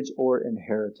or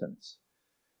inheritance.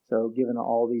 So given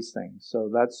all these things. So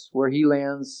that's where he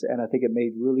lands, and I think it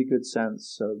made really good sense.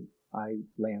 So I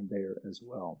land there as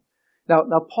well.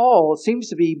 Now Paul seems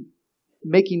to be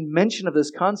making mention of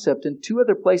this concept in two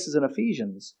other places in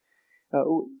Ephesians.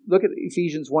 Look at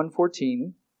Ephesians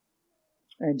 1:14,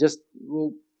 and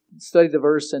we'll study the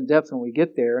verse in depth when we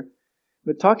get there.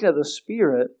 But talking of the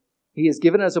Spirit, He has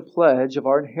given as a pledge of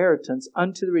our inheritance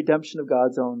unto the redemption of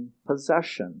God's own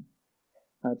possession,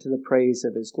 to the praise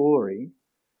of His glory.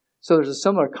 So there's a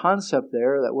similar concept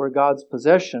there that we're God's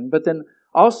possession. But then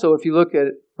also, if you look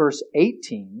at verse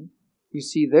 18, you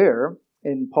see there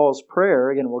in Paul's prayer,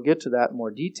 again, we'll get to that in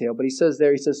more detail, but he says,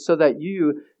 so that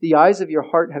you, the eyes of your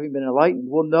heart having been enlightened,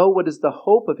 will know what is the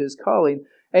hope of His calling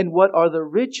and what are the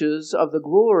riches of the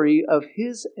glory of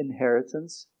His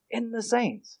inheritance in the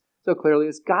saints. So clearly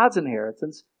it's God's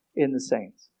inheritance in the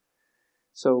saints.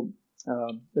 So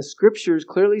the Scriptures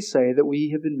clearly say that we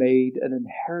have been made an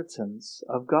inheritance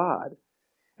of God.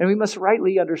 And we must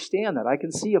rightly understand that. I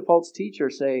can see a false teacher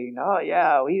saying, oh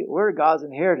yeah, we're God's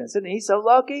inheritance. Isn't He so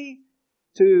lucky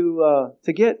to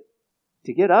get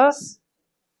us?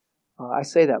 I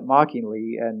say that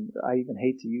mockingly, and I even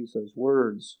hate to use those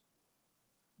words.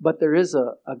 But there is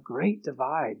a great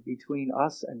divide between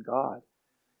us and God.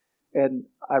 And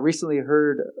I recently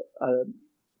heard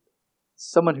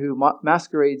someone who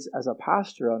masquerades as a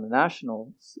pastor on a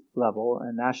national level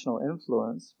and national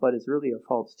influence, but is really a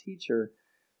false teacher,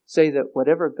 say that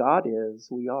whatever God is,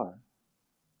 we are.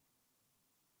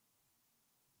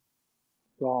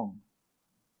 Wrong.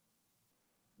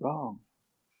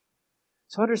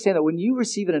 So understand that when you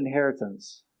receive an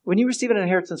inheritance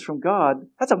from God,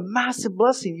 that's a massive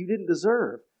blessing you didn't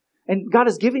deserve. And God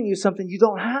is giving you something you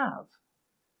don't have.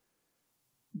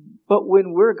 But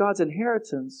when we're God's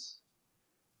inheritance,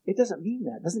 it doesn't mean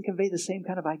that. It doesn't convey the same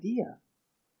kind of idea.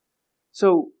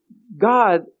 So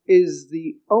God is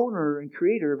the owner and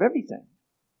creator of everything.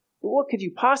 But what could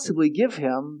you possibly give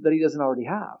Him that He doesn't already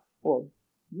have? Well,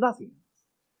 nothing.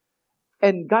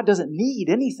 And God doesn't need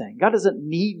anything. God doesn't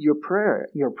need your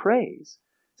praise.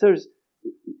 So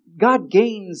God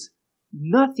gains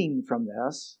nothing from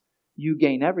this. You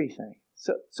gain everything.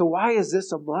 So why is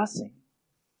this a blessing?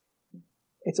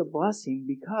 It's a blessing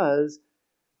because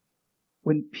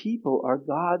when people are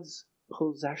God's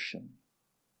possession,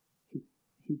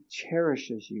 He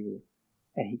cherishes you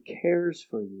and He cares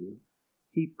for you.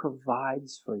 He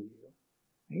provides for you.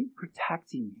 He's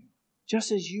protecting you.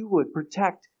 Just as you would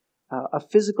protect a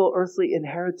physical earthly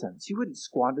inheritance. You wouldn't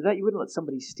squander that. You wouldn't let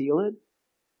somebody steal it.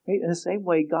 Right? In the same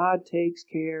way, God takes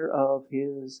care of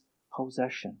His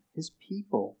possession, His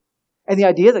people. And the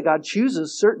idea that God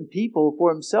chooses certain people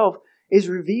for Himself is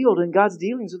revealed in God's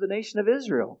dealings with the nation of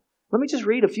Israel. Let me just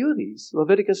read a few of these.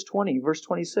 Leviticus 20, verse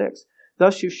 26.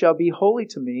 Thus you shall be holy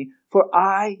to me, for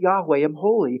I, Yahweh, am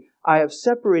holy. I have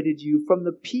separated you from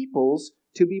the peoples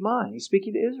to be mine. He's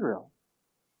speaking to Israel.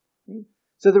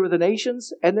 So there were the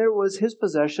nations, and there was His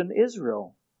possession,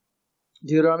 Israel.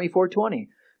 Deuteronomy 4:20.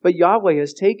 But Yahweh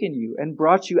has taken you and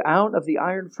brought you out of the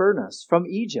iron furnace from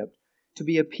Egypt to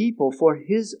be a people for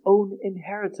His own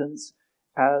inheritance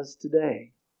as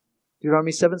today.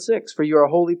 Deuteronomy 7:6. For you are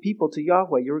a holy people to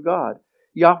Yahweh your God.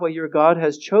 Yahweh your God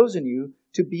has chosen you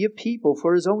to be a people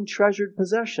for His own treasured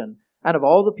possession out of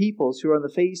all the peoples who are on the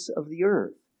face of the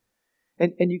earth.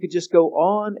 And you could just go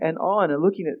on and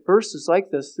looking at verses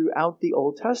like this throughout the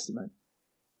Old Testament.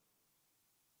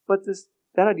 But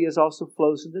that idea also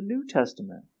flows in the New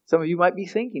Testament. Some of you might be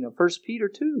thinking of 1 Peter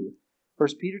 2. 1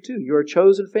 Peter 2, you're a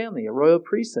chosen family, a royal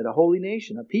priesthood, a holy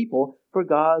nation, a people for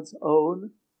God's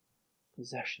own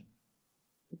possession.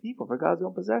 A people for God's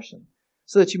own possession.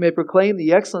 So that you may proclaim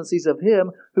the excellencies of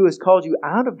Him who has called you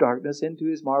out of darkness into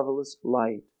His marvelous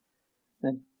light.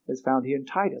 And it's found here in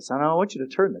Titus. And I want you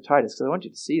to turn to Titus because I want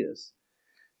you to see this.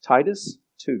 Titus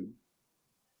 2.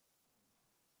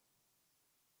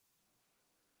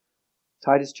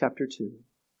 Titus chapter 2.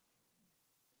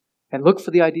 And look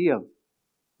for the idea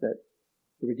that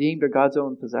the redeemed are God's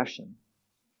own possession.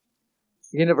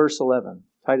 Begin at verse 11.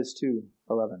 Titus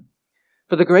 2:11.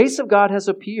 For the grace of God has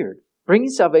appeared, bringing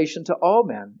salvation to all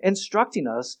men, instructing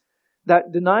us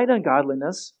that denying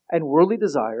ungodliness and worldly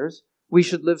desires, we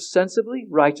should live sensibly,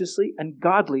 righteously, and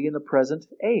godly in the present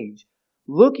age,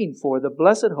 looking for the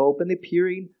blessed hope and the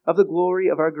appearing of the glory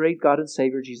of our great God and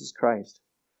Savior Jesus Christ,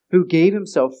 who gave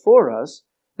Himself for us,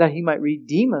 that He might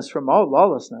redeem us from all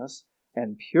lawlessness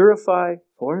and purify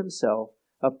for Himself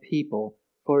a people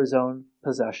for His own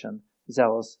possession,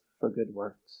 zealous for good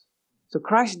works. So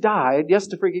Christ died, yes,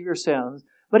 to forgive your sins,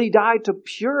 but He died to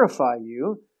purify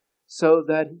you so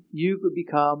that you could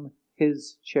become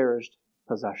His cherished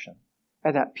possession.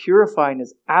 And that purifying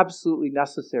is absolutely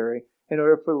necessary in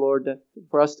order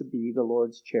for us to be the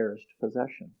Lord's cherished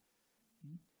possession.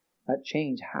 That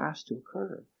change has to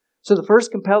occur. So the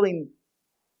first compelling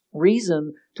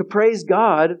reason to praise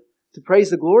God to praise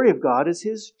the glory of God is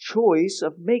His choice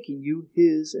of making you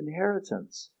His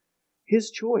inheritance.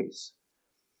 His choice.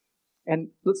 And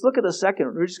let's look at the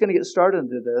second. We're just going to get started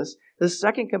into this. The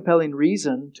second compelling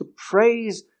reason to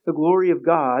praise the glory of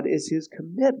God is His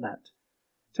commitment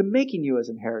to making you His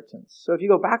inheritance. So if you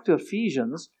go back to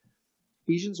Ephesians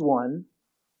 1,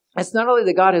 it's not only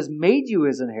that God has made you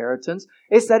His inheritance,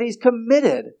 it's that He's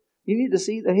committed. You need to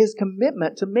see that His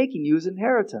commitment to making you His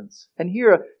inheritance. And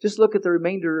here, just look at the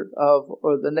remainder of,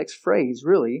 or the next phrase,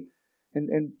 really.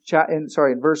 In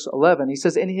verse 11, he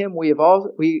says, "In Him we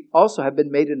also have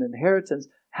been made an inheritance,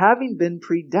 having been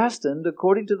predestined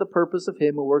according to the purpose of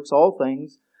Him who works all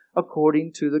things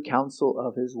according to the counsel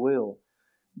of His will."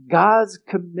 God's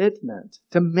commitment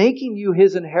to making you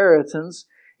His inheritance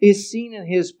is seen in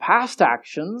His past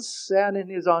actions and in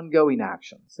His ongoing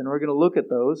actions. And we're going to look at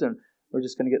those, and we're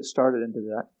just going to get started into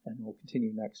that, and we'll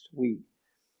continue next week.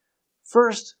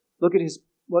 First, look at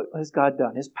what has God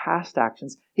done? His past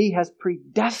actions. He has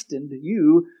predestined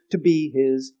you to be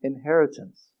His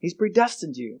inheritance. He's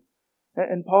predestined you.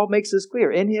 And Paul makes this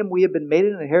clear. In Him we have been made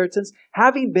an inheritance,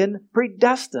 having been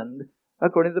predestined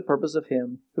according to the purpose of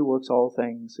Him who works all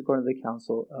things according to the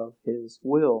counsel of His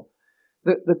will.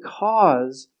 The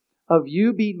cause of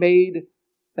you being made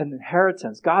an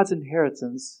inheritance, God's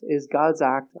inheritance, is God's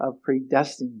act of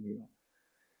predestining you.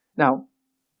 Now,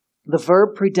 the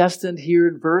verb predestined here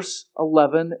in verse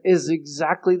 11 is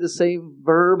exactly the same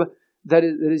verb that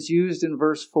is used in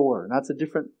verse 4. And that's a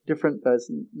different,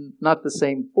 not the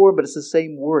same form, but it's the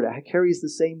same word. It carries the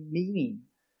same meaning.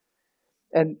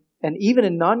 And even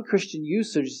in non-Christian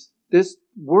usage, this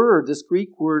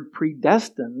Greek word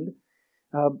predestined,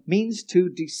 means to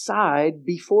decide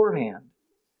beforehand.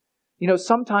 You know,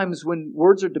 sometimes when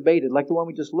words are debated, like the one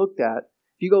we just looked at,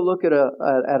 if you go look at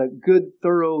a good,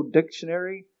 thorough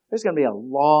dictionary, there's going to be a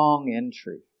long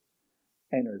entry.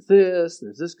 And there's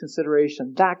this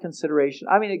consideration, that consideration.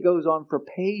 I mean, it goes on for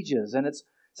pages, and it's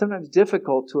sometimes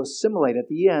difficult to assimilate at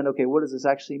the end. Okay, what does this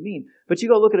actually mean? But you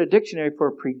go look at a dictionary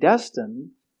for predestined,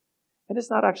 and it's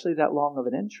not actually that long of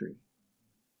an entry.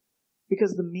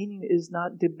 Because the meaning is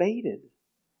not debated.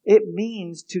 It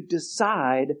means to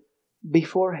decide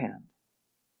beforehand.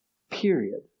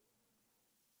 Period.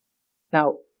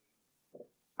 Now,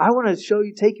 I want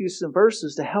to take you some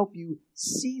verses to help you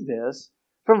see this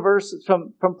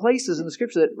from places in the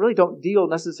Scripture that really don't deal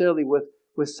necessarily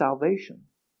with salvation.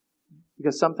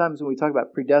 Because sometimes when we talk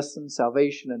about predestined,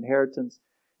 salvation, inheritance,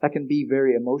 that can be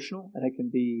very emotional and it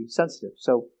can be sensitive.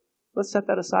 So let's set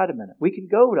that aside a minute. We can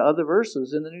go to other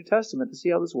verses in the New Testament to see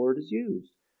how this word is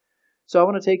used. So I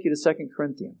want to take you to 2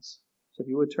 Corinthians. So if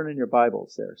you would turn in your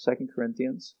Bibles there, 2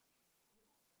 Corinthians.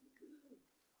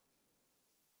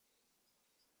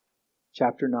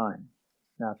 Chapter 9.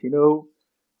 Now, if you know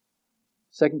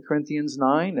 2 Corinthians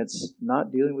 9, it's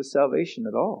not dealing with salvation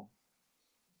at all.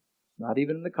 Not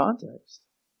even in the context.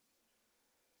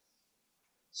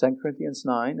 2 Corinthians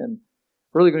 9, and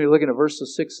we're really going to be looking at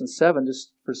verses 6 and 7,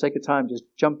 just for sake of time, just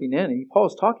jumping in. And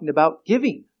Paul's talking about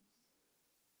giving.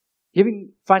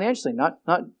 Giving financially, not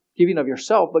giving of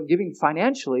yourself, but giving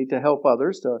financially to help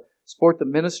others, to support the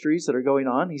ministries that are going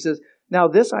on. He says, "Now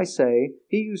this I say,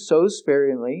 he who sows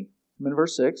sparingly," I'm in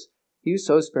verse 6, "he who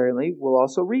sows sparingly will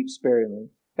also reap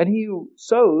sparingly. And he who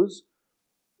sows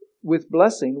with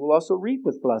blessing will also reap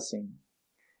with blessing.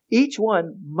 Each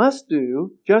one must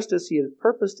do just as he has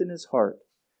purposed in his heart,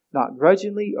 not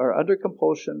grudgingly or under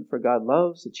compulsion, for God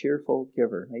loves a cheerful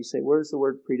giver." Now you say, where's the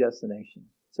word predestination?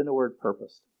 It's in the word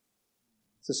purposed.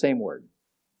 It's the same word.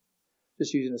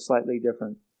 Just using a slightly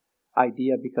different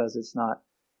idea because it's not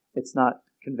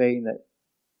conveying that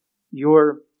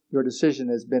your decision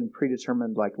has been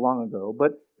predetermined like long ago,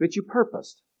 but you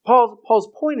purposed. Paul's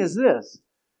point is this.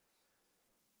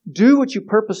 Do what you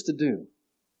purpose to do.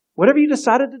 Whatever you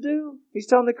decided to do, he's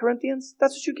telling the Corinthians,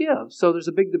 that's what you give. So there's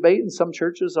a big debate in some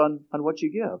churches on what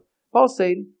you give. Paul's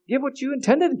saying, give what you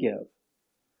intended to give.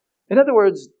 In other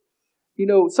words,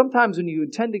 sometimes when you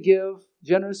intend to give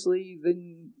generously,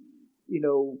 then,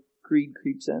 greed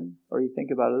creeps in, or you think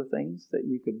about other things that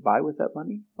you could buy with that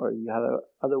money, or you have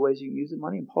other ways you can use the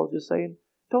money. And Paul's just saying,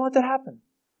 don't let that happen.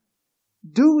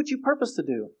 Do what you purpose to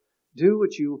do. Do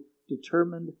what you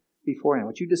determined beforehand.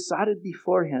 What you decided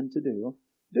beforehand to do.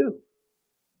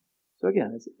 So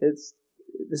again,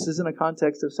 this isn't a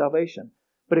context of salvation,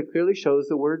 but it clearly shows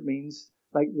the word means,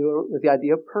 like the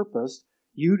idea of purpose.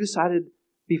 You decided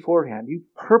beforehand. You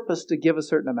purposed to give a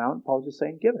certain amount. Paul's just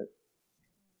saying, give it.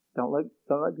 Don't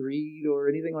let greed or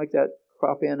anything like that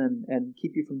crop in and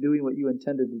keep you from doing what you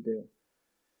intended to do.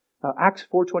 Acts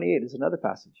 4:28 is another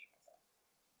passage.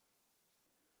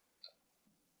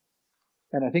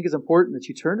 And I think it's important that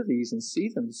you turn to these and see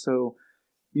them so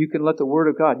you can let the Word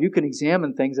of God, you can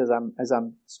examine things as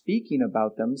I'm speaking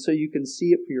about them so you can see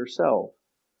it for yourself.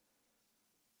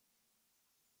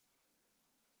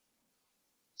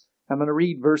 I'm going to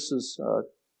read verses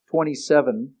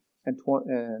 27 and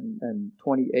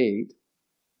 28.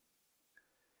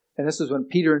 And this is when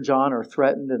Peter and John are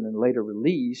threatened and then later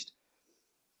released.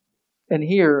 And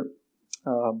here,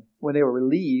 when they were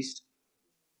released,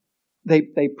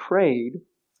 they prayed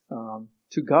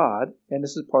to God, and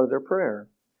this is part of their prayer.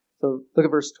 So look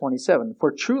at verse 27.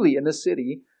 For truly in this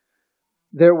city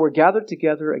there were gathered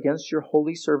together against your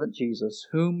holy servant Jesus,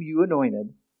 whom you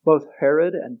anointed, both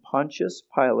Herod and Pontius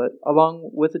Pilate, along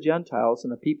with the Gentiles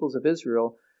and the peoples of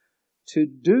Israel, to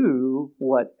do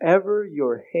whatever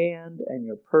your hand and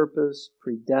your purpose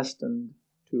predestined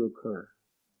to occur.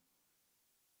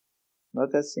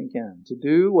 Let that sink in. To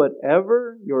do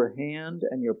whatever your hand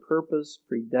and your purpose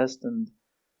predestined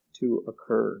to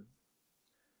occur.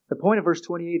 The point of verse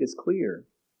 28 is clear.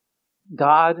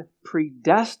 God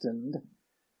predestined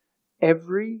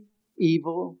every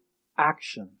evil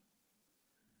action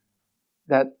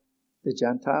that the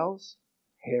Gentiles,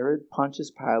 Herod,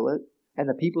 Pontius Pilate, and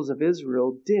the peoples of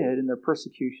Israel did in their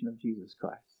persecution of Jesus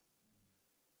Christ.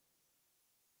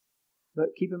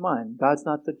 But keep in mind, God's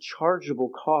not the chargeable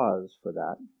cause for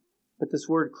that. But this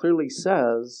word clearly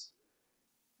says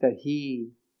that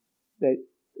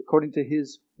according to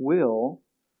His will,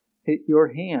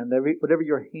 your hand, whatever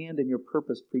your hand and your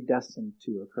purpose predestined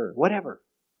to occur. Whatever.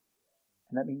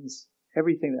 And that means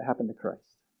everything that happened to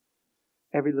Christ.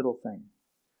 Every little thing.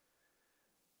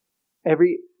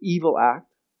 Every evil act,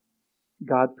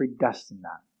 God predestined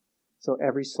that. So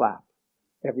every slap,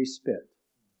 every spit,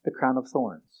 the crown of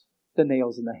thorns, the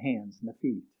nails in the hands and the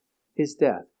feet, His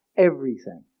death,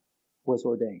 everything was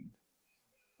ordained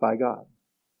by God.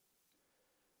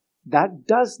 That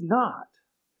does not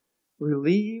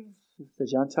relieve the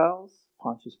Gentiles,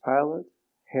 Pontius Pilate,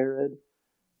 Herod,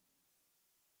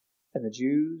 and the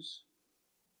Jews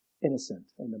innocent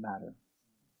in the matter.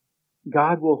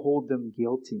 God will hold them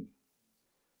guilty.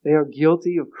 They are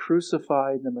guilty of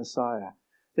crucifying the Messiah.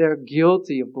 They are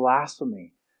guilty of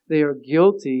blasphemy. They are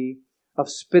guilty of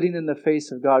spitting in the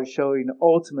face of God, showing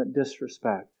ultimate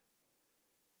disrespect.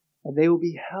 And they will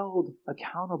be held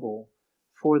accountable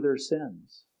for their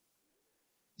sins.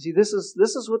 You see, this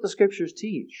is what the Scriptures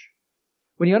teach.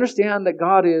 When you understand that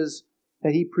God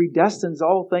that He predestines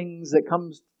all things that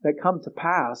come to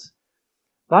pass,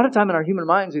 a lot of time in our human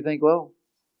minds we think, well,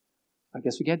 I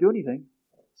guess we can't do anything.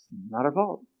 It's not our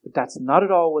fault. But that's not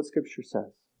at all what Scripture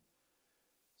says.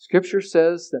 Scripture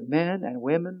says that men and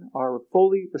women are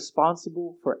fully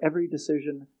responsible for every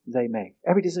decision they make.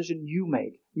 Every decision you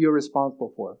make, you're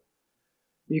responsible for.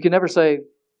 You can never say,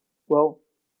 well,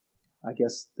 I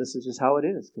guess this is just how it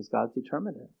is because God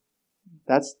determined it.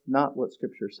 That's not what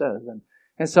Scripture says.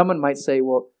 And someone might say,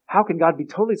 well, how can God be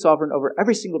totally sovereign over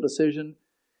every single decision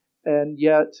and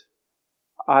yet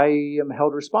I am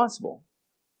held responsible?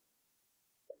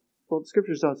 Well, the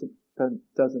Scriptures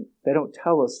they don't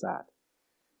tell us that.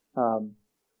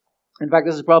 In fact,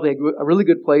 this is probably a really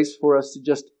good place for us to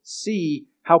just see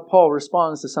how Paul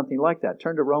responds to something like that.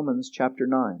 Turn to Romans chapter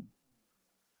 9.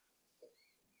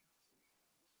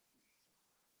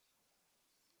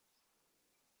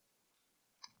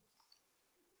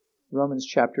 Romans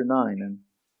chapter 9. And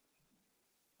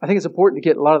I think it's important to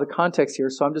get a lot of the context here,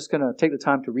 so I'm just going to take the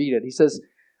time to read it. He says,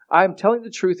 I am telling the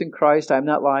truth in Christ. I am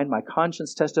not lying. My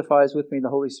conscience testifies with me in the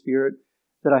Holy Spirit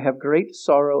that I have great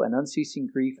sorrow and unceasing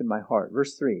grief in my heart.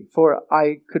 Verse 3, for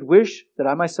I could wish that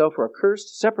I myself were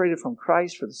accursed, separated from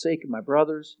Christ for the sake of my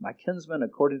brothers, my kinsmen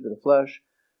according to the flesh,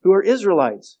 who are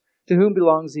Israelites, to whom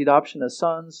belongs the adoption as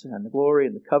sons, and the glory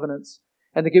and the covenants,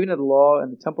 and the giving of the law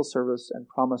and the temple service and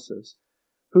promises,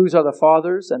 whose are the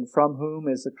fathers, and from whom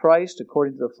is the Christ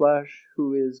according to the flesh,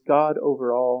 who is God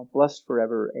over all, blessed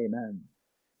forever. Amen.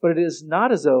 But it is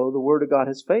not as though the word of God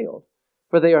has failed.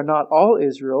 For they are not all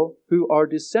Israel who are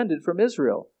descended from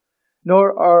Israel,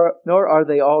 nor are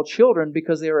they all children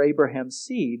because they are Abraham's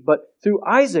seed. But through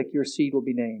Isaac your seed will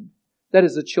be named. That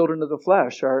is, the children of the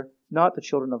flesh are not the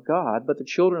children of God, but the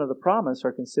children of the promise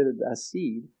are considered as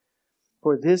seed.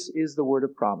 For this is the word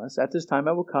of promise. At this time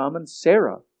I will come, and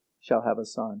Sarah shall have a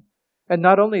son. And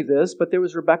not only this, but there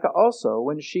was Rebekah also,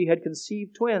 when she had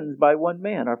conceived twins by one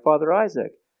man, our father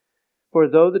Isaac. For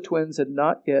though the twins had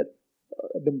not yet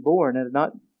been born and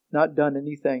had not done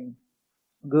anything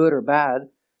good or bad,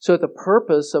 so that the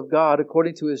purpose of God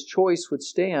according to His choice would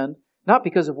stand, not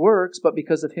because of works, but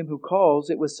because of Him who calls,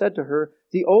 it was said to her,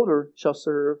 the older shall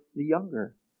serve the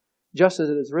younger. Just as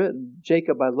it is written,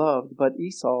 Jacob I loved, but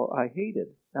Esau I hated.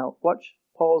 Now watch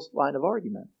Paul's line of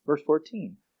argument. Verse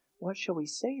 14. What shall we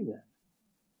say then?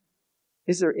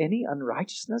 Is there any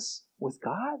unrighteousness with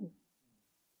God?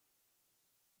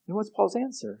 And what's Paul's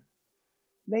answer?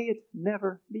 May it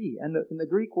never be. And the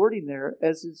Greek wording there,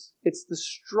 it's the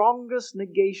strongest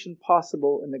negation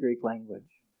possible in the Greek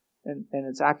language. And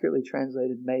it's accurately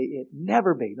translated, may it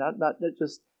never be.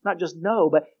 Not just no,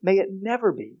 but may it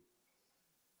never be.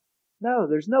 No,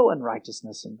 there's no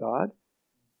unrighteousness in God.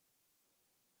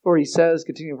 For he says,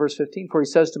 continuing verse 15, for he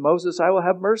says to Moses, I will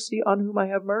have mercy on whom I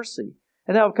have mercy,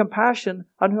 and I will have compassion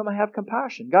on whom I have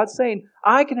compassion. God's saying,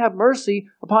 I can have mercy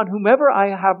upon whomever I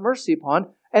have mercy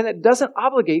upon, and it doesn't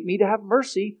obligate me to have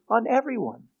mercy on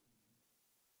everyone.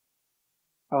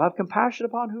 I'll have compassion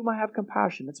upon whom I have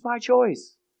compassion. It's my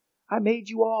choice. I made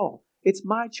you all. It's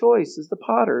my choice as the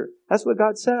potter. That's what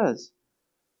God says.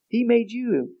 He made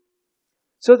you.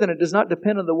 So then it does not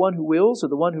depend on the one who wills or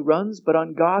the one who runs, but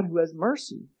on God who has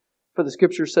mercy. For the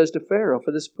Scripture says to Pharaoh,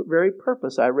 for this very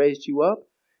purpose I raised you up,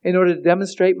 in order to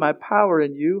demonstrate my power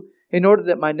in you, in order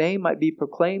that my name might be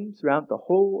proclaimed throughout the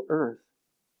whole earth.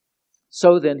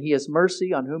 So then he has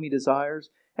mercy on whom he desires,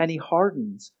 and he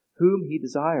hardens whom he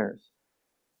desires.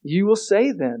 You will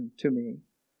say to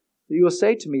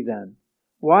me then,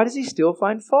 why does he still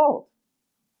find fault?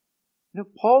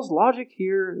 Paul's logic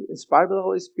here, inspired by the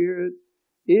Holy Spirit,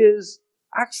 is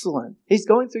excellent. He's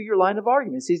going through your line of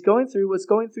arguments. He's going through what's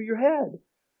going through your head.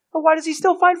 But why does he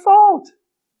still find fault?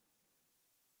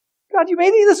 God, you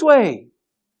made me this way.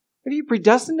 Have you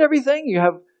predestined everything? You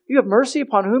have mercy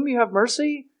upon whom you have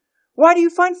mercy. Why do you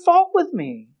find fault with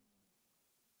me?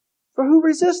 For who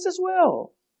resists his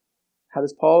will? How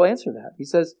does Paul answer that? He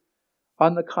says,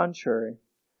 on the contrary,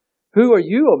 who are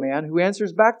you, O man, who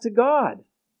answers back to God?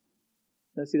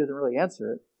 Notice he doesn't really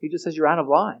answer it. He just says you're out of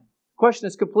line. The question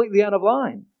is completely out of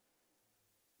line.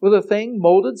 Will the thing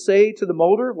molded say to the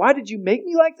molder, why did you make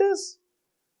me like this?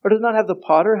 Or does not have the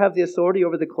potter have the authority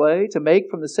over the clay to make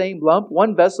from the same lump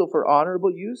one vessel for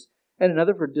honorable use and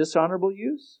another for dishonorable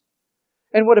use?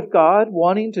 And what if God,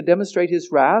 wanting to demonstrate his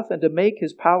wrath and to make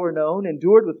his power known,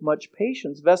 endured with much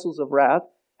patience vessels of wrath,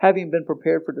 having been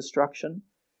prepared for destruction,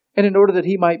 and in order that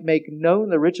he might make known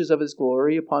the riches of his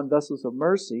glory upon vessels of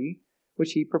mercy,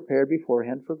 which he prepared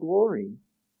beforehand for glory?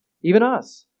 Even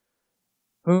us,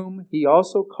 whom he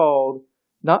also called,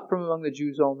 not from among the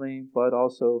Jews only, but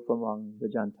also from among the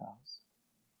Gentiles.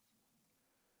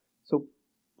 So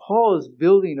Paul is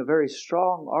building a very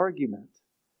strong argument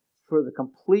for the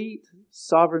complete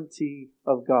sovereignty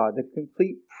of God, the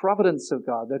complete providence of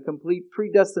God, the complete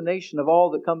predestination of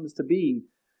all that comes to be,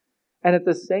 and at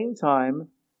the same time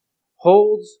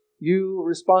holds you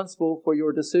responsible for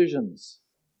your decisions.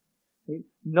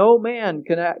 No man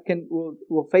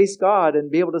will face God and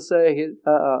be able to say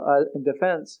in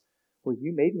defense, well,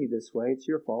 you made me this way, it's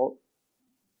your fault.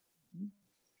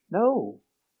 No.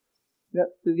 Now,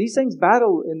 these things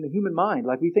battle in the human mind.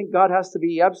 Like we think God has to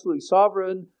be absolutely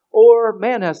sovereign, or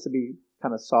man has to be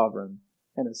kind of sovereign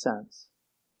in a sense.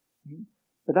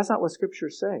 But that's not what Scripture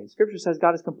says. Scripture says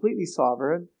God is completely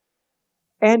sovereign,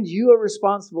 and you are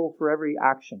responsible for every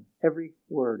action, every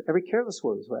word, every careless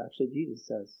word is what actually Jesus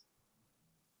says.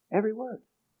 Every word.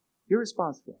 You're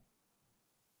responsible.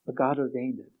 But God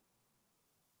ordained it.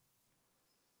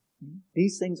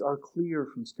 These things are clear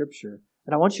from Scripture.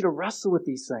 And I want you to wrestle with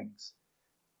these things.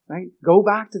 Right? Go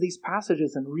back to these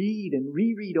passages and read and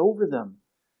reread over them.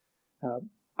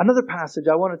 Another passage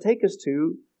I want to take us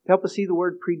to help us see the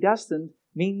word predestined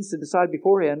means to decide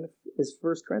beforehand is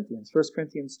 1 Corinthians. 1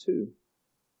 Corinthians 2.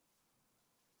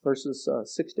 Verses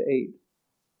 6 to 8.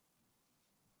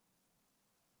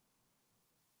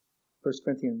 1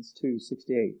 Corinthians 2, 6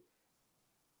 to 8.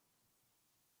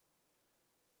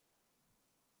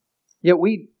 Yet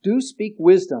we do speak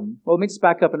wisdom. Well, let me just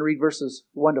back up and read verses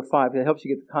 1 to 5. That helps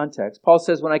you get the context. Paul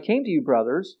says, when I came to you,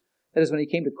 brothers, that is when he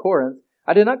came to Corinth,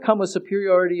 I did not come with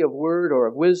superiority of word or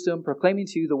of wisdom, proclaiming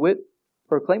to you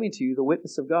the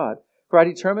witness of God. For I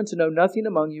determined to know nothing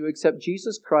among you except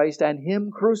Jesus Christ and Him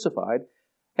crucified.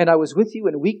 And I was with you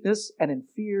in weakness and in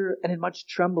fear and in much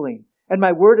trembling. And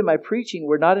my word and my preaching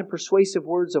were not in persuasive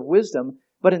words of wisdom,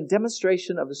 but in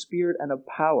demonstration of the Spirit and of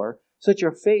power, so that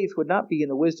your faith would not be in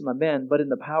the wisdom of men, but in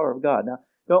the power of God. Now,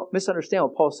 don't misunderstand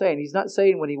what Paul's saying. He's not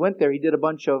saying when he went there, he did a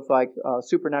bunch of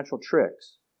supernatural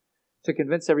tricks to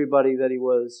convince everybody that he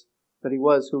was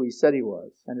who he said he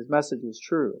was, and his message was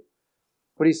true.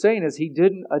 What he's saying is he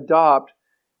didn't adopt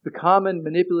the common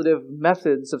manipulative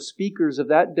methods of speakers of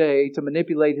that day to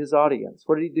manipulate his audience.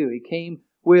 What did he do? He came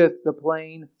with the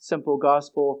plain, simple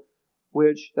gospel,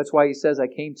 which, that's why he says, I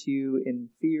came to you in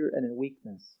fear and in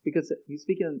weakness. Because he's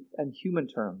speaking in human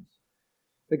terms.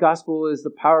 The gospel is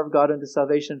the power of God unto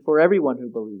salvation for everyone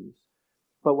who believes.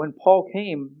 But when Paul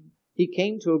came, he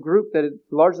came to a group that had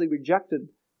largely rejected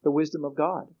the wisdom of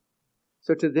God.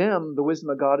 So to them, the wisdom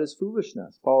of God is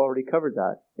foolishness. Paul already covered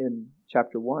that in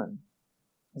chapter 1.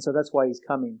 And so that's why he's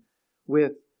coming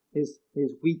with his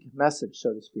weak message,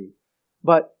 so to speak.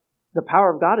 But the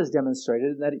power of God is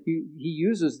demonstrated in that he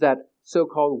uses that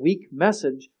so-called weak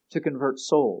message to convert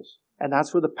souls. And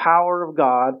that's where the power of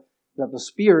God, of the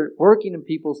Spirit working in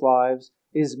people's lives,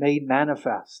 is made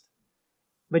manifest.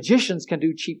 Magicians can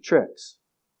do cheap tricks,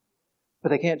 but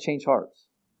they can't change hearts.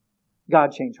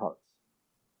 God changed hearts.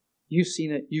 You've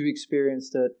seen it. You've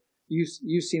experienced it.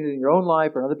 You've seen it in your own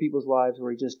life or in other people's lives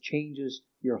where He just changes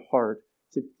your heart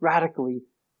to radically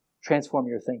transform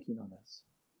your thinking on this.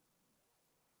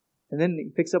 And then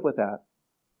he picks up with that.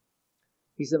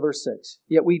 He said, verse 6,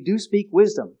 yet we do speak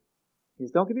wisdom. He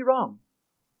says, don't get me wrong.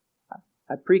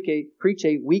 I preach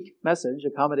a weak message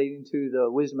accommodating to the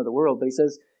wisdom of the world. But he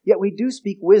says, yet we do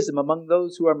speak wisdom among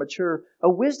those who are mature. A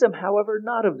wisdom, however,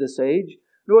 not of this age,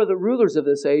 nor the rulers of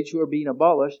this age who are being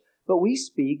abolished. But we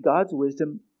speak God's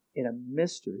wisdom in a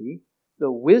mystery,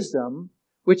 the wisdom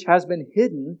which has been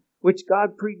hidden, which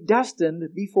God predestined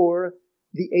before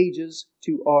the ages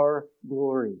to our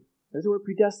glory. There's the word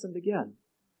predestined again.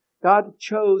 God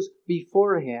chose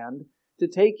beforehand to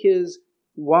take His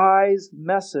wise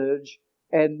message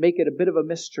and make it a bit of a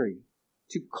mystery,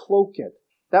 to cloak it.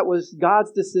 That was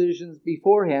God's decisions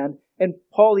beforehand. And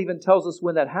Paul even tells us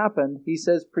when that happened. He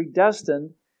says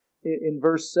predestined in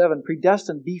verse 7,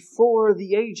 predestined before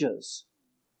the ages.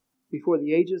 Before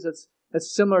the ages,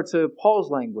 that's similar to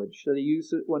Paul's language that he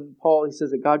uses when he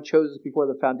says that God chose us before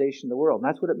the foundation of the world. And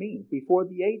that's what it means, before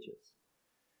the ages.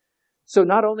 So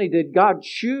not only did God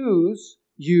choose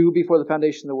you before the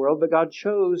foundation of the world, but God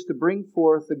chose to bring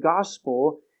forth the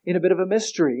gospel in a bit of a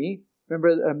mystery.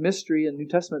 Remember, a mystery in New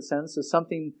Testament sense is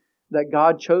something that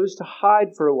God chose to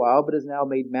hide for a while, but is now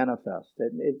made manifest.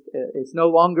 It's no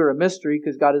longer a mystery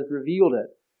because God has revealed it.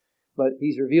 But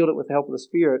He's revealed it with the help of the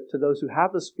Spirit to those who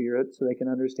have the Spirit so they can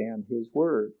understand His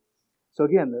Word. So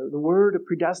again, the word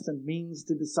predestined means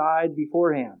to decide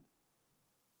beforehand.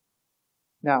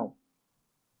 Now,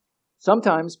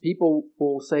 sometimes people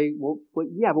will say, well,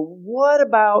 yeah, but what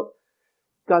about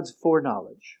God's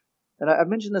foreknowledge? And I've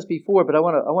mentioned this before, but I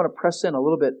want to press in a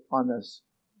little bit on this.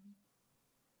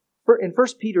 In 1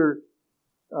 Peter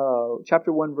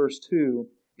chapter 1, verse 2,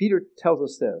 Peter tells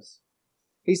us this.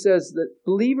 He says that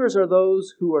believers are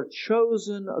those who are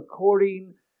chosen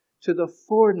according to the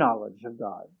foreknowledge of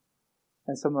God.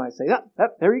 And some might say,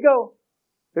 there you go.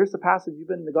 There's the passage you've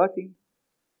been neglecting.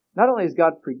 Not only is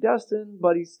God predestined,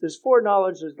 but there's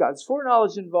foreknowledge, there's God's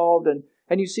foreknowledge involved,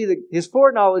 and you see that His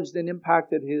foreknowledge then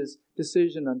impacted His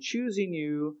decision on choosing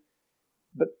you,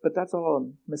 but that's all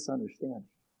a misunderstanding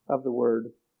of the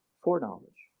word foreknowledge.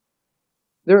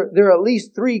 There are at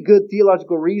least 3 good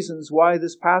theological reasons why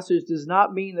this passage does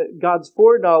not mean that God's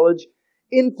foreknowledge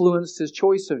influenced His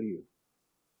choice of you.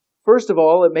 First of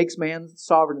all, it makes man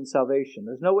sovereign in salvation.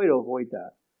 There's no way to avoid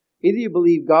that. Either you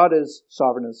believe God is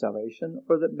sovereign in salvation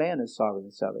or that man is sovereign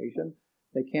in salvation.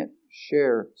 They can't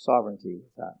share sovereignty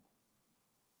with that.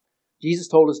 Jesus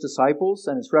told His disciples,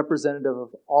 and it's representative of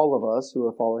all of us who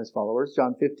are His followers,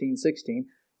 John 15:16,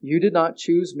 you did not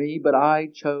choose me, but I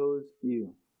chose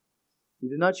you. You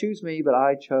did not choose me, but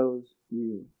I chose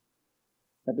you.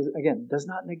 That, again, does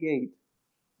not negate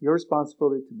your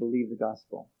responsibility to believe the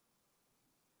gospel.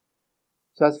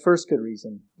 So that's the first good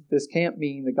reason. This can't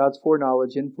mean that God's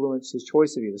foreknowledge influenced His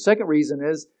choice of you. The second reason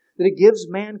is that it gives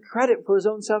man credit for his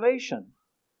own salvation.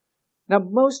 Now,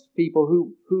 most people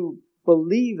who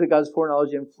believe that God's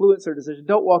foreknowledge influenced their decision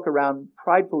don't walk around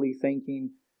pridefully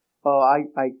thinking, oh,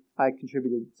 I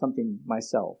contributed something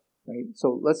myself. Right?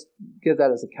 So let's give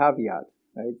that as a caveat.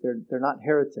 Right? They're not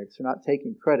heretics. They're not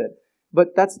taking credit.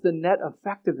 But that's the net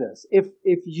effect of this. If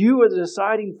you are the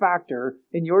deciding factor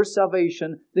in your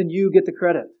salvation, then you get the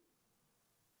credit.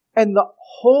 And the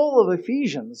whole of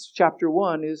Ephesians chapter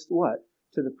 1 is what?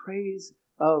 To the praise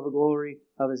of the glory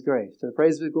of His grace. To the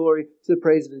praise of His glory, to the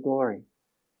praise of His glory.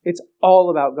 It's all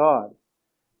about God.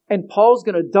 And Paul's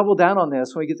going to double down on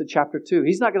this when we get to chapter 2.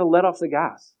 He's not going to let off the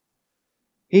gas.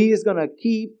 He is going to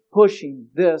keep pushing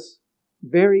this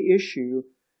very issue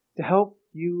to help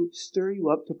stir you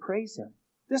up to praise Him.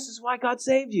 This is why God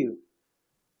saved you.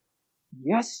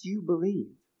 Yes, you believe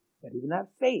that even that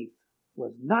faith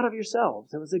was not of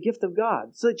yourselves. It was a gift of God,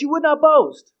 so that you would not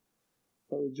boast,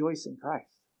 but rejoice in Christ.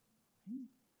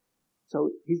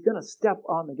 So He's going to step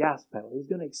on the gas pedal. He's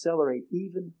going to accelerate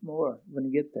even more when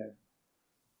you get there.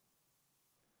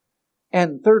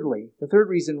 And thirdly, the third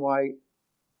reason why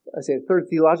I say a third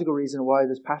theological reason why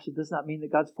this passage does not mean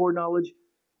that God's foreknowledge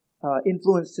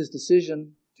influenced his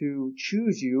decision to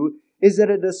choose you is that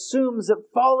it assumes that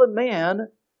fallen man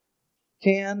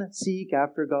can seek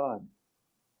after God.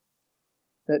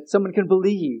 That someone can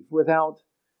believe without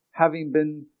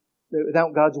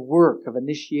God's work of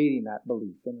initiating that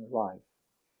belief in their life.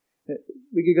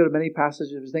 We could go to many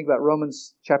passages. Think about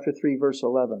Romans chapter 3, verse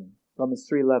 11. Romans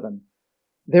 3:11.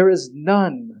 There is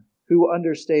none who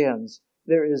understands.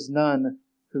 There is none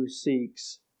who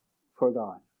seeks for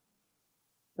God.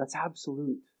 That's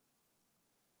absolute.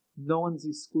 No one's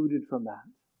excluded from that.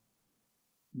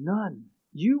 None.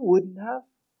 You wouldn't have.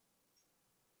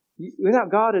 Without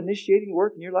God initiating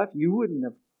work in your life, you wouldn't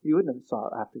have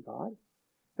sought after God.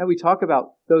 And we talk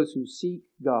about those who seek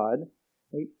God.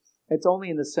 It's only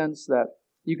in the sense that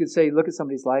you could say, look at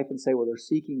somebody's life and say, well, they're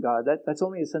seeking God. That's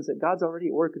only in the sense that God's already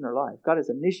at work in their life. God has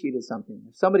initiated something.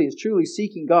 If somebody is truly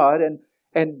seeking God, and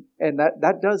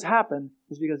that does happen,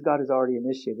 is because God has already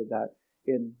initiated that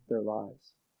in their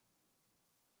lives.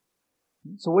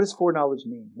 So what does foreknowledge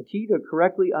mean? The key to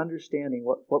correctly understanding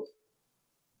what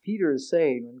Peter is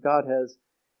saying when God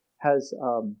has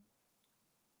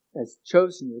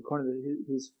chosen you according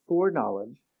to his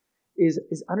foreknowledge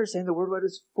is understand the word what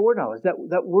is foreknowledge.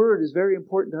 That word is very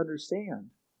important to understand.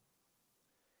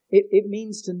 It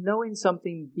means to knowing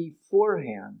something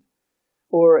beforehand,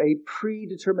 or a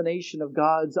predetermination of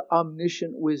God's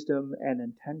omniscient wisdom and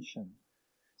intention.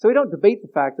 So we don't debate the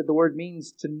fact that the word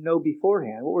means to know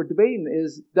beforehand. What we're debating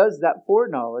is, does that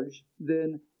foreknowledge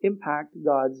then impact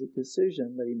God's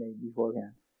decision that he made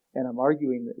beforehand? And I'm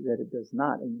arguing that it does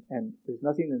not. And there's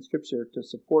nothing in Scripture to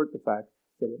support the fact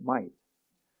that it might.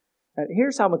 And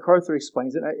here's how MacArthur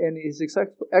explains it. And his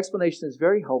explanation is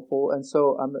very helpful. And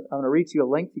so I'm going to read to you a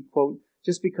lengthy quote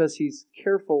just because he's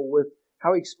careful with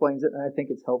how he explains it. And I think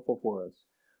it's helpful for us.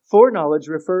 Foreknowledge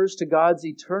refers to God's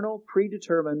eternal,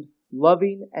 predetermined,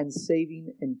 loving and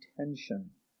saving intention.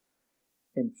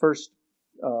 In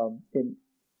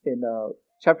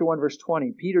chapter 1, verse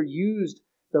 20, Peter used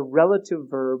the relative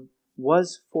verb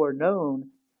was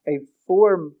foreknown, a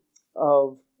form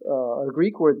of a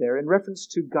Greek word there, in reference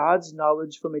to God's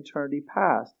knowledge from eternity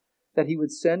past, that he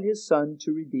would send his Son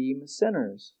to redeem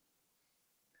sinners.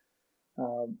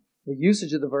 The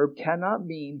usage of the verb cannot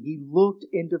mean he looked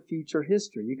into future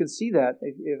history. You can see that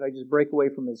if I just break away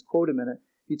from his quote a minute.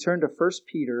 You turn to 1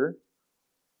 Peter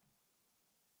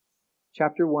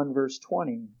chapter 1, verse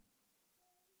 20.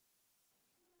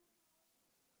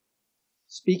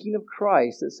 Speaking of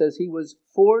Christ, it says he was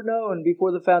foreknown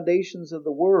before the foundation of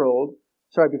the world,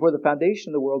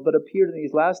 but appeared in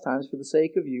these last times for the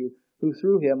sake of you, who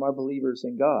through him are believers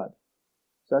in God.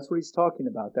 So that's what he's talking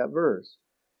about, that verse.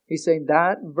 He's saying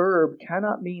that verb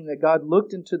cannot mean that God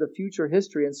looked into the future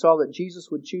history and saw that Jesus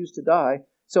would choose to die,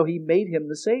 so he made him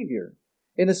the Savior.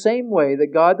 In the same way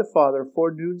that God the Father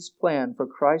foreknew his plan for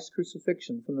Christ's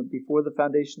crucifixion before the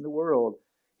foundation of the world,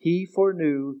 he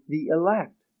foreknew the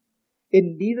elect.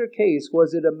 In neither case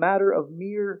was it a matter of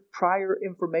mere prior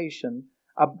information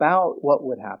about what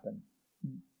would happen.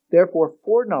 Therefore,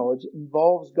 foreknowledge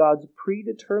involves God's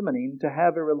predetermining to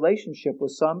have a relationship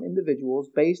with some individuals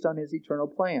based on his eternal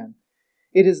plan.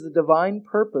 It is the divine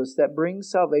purpose that brings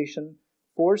salvation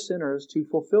for sinners to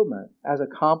fulfillment, as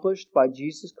accomplished by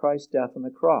Jesus Christ's death on the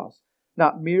cross,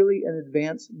 not merely an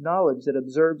advanced knowledge that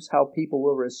observes how people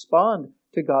will respond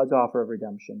to God's offer of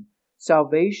redemption.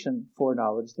 Salvation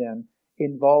foreknowledge, then,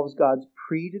 involves God's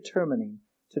predetermining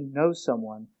to know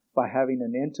someone by having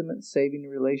an intimate saving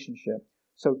relationship,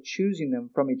 so choosing them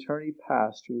from eternity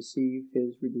past to receive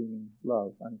his redeeming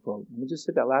love, unquote. Let me just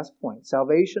hit that last point.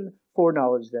 Salvation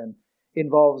foreknowledge, then,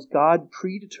 involves God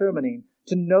predetermining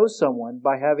to know someone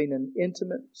by having an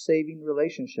intimate saving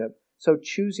relationship, so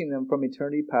choosing them from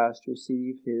eternity past to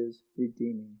receive his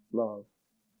redeeming love.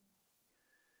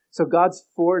 So God's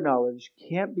foreknowledge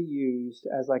can't be used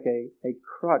as like a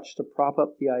crutch to prop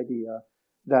up the idea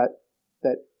that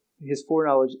his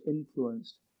foreknowledge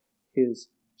influenced his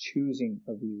choosing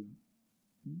of you.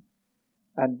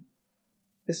 And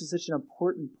this is such an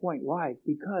important point. Why?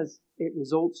 Because it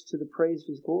results to the praise of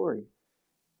his glory.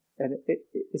 And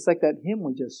it's like that hymn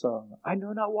we just sung. I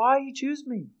know not why he chose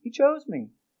me. He chose me.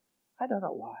 I know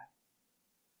not why.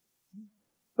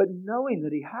 But knowing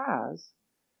that he has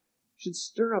should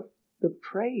stir up the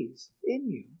praise in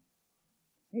you.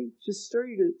 It should stir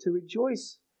you to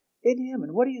rejoice in him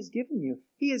and what he has given you.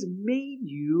 He has made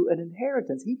you an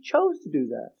inheritance. He chose to do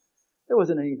that. There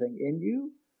wasn't anything in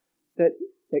you that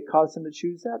caused him to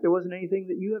choose that. There wasn't anything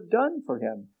that you have done for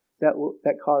him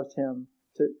that caused him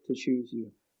to choose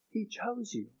you. He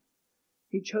chose you.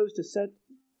 He chose to set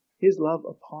his love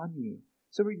upon you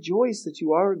So rejoice that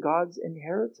you are God's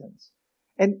inheritance.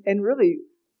 And really,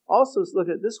 also look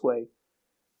at it this way.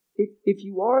 If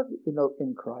you are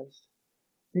in Christ,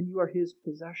 then you are His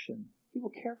possession. He will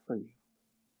care for you.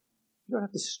 You don't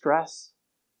have to stress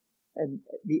and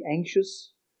be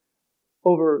anxious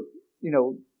over,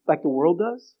 like the world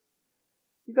does.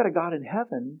 You've got a God in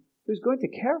heaven who's going to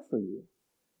care for you.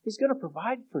 He's going to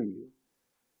provide for you.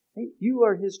 You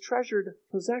are His treasured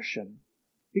possession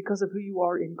because of who you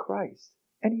are in Christ.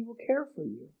 And He will care for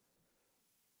you.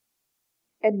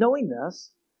 And knowing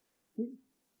this,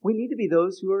 we need to be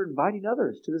those who are inviting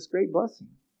others to this great blessing.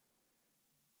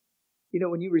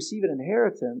 When you receive an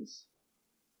inheritance,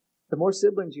 the more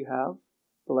siblings you have,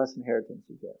 the less inheritance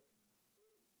you get.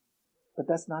 But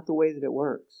that's not the way that it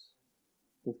works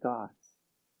with God,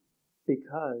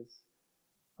 because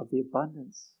of the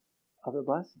abundance of the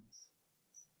blessings.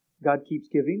 God keeps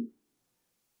giving,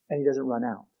 and He doesn't run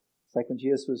out. It's like when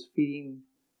Jesus was feeding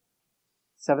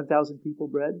 7,000 people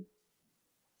bread.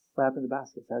 What happened to the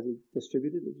baskets? As He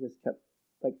distributed, it just kept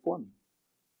forming.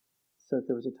 So that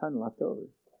there was a ton left over.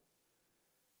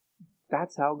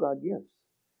 That's how God gives.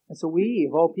 And so we,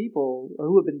 of all people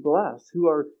who have been blessed, who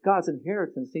are God's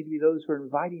inheritance, need to be those who are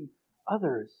inviting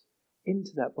others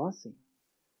into that blessing.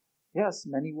 Yes,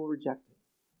 many will reject it.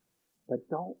 But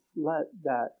don't let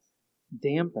that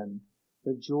dampen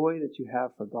the joy that you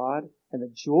have for God and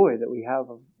the joy that we have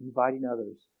of inviting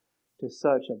others to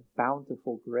such a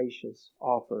bountiful, gracious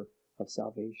offer of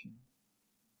salvation.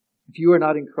 If you are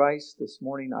not in Christ this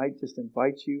morning, I just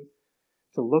invite you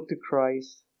to look to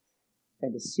Christ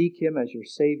and to seek Him as your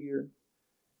Savior,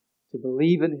 to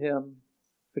believe in Him,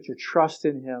 put your trust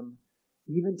in Him,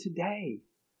 even today,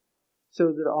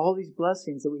 so that all these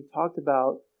blessings that we've talked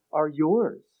about are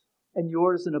yours, and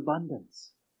yours in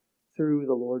abundance, through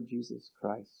the Lord Jesus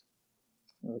Christ.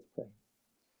 Let's pray.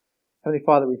 Heavenly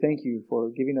Father, we thank You for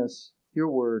giving us Your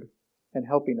Word and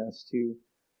helping us to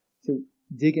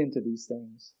dig into these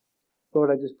things.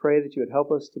 Lord, I just pray that You would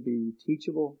help us to be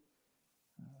teachable,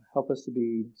 help us to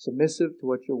be submissive to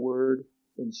what Your Word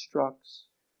instructs,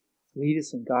 lead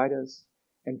us and guide us,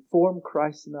 and form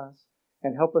Christ in us,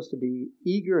 and help us to be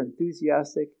eager,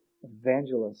 enthusiastic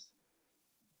evangelists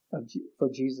for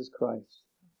Jesus Christ,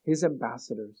 His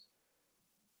ambassadors,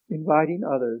 inviting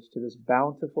others to this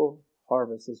bountiful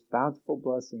harvest, this bountiful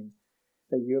blessing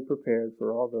that You have prepared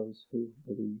for all those who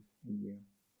believe in You.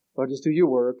 Lord, just do Your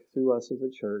work through us as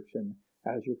a church and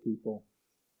as Your people,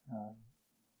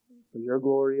 for Your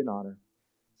glory and honor.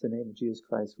 In the name of Jesus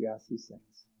Christ, we ask these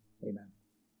things. Amen.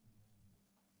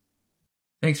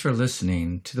 Thanks for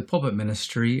listening to the pulpit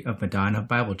ministry of Medina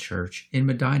Bible Church in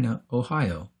Medina,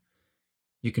 Ohio.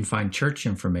 You can find church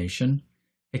information,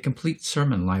 a complete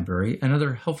sermon library, and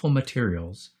other helpful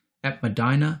materials at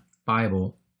medinabible.org.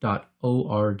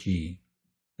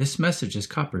 This message is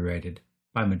copyrighted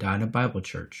by Medina Bible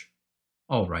Church.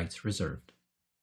 All rights reserved.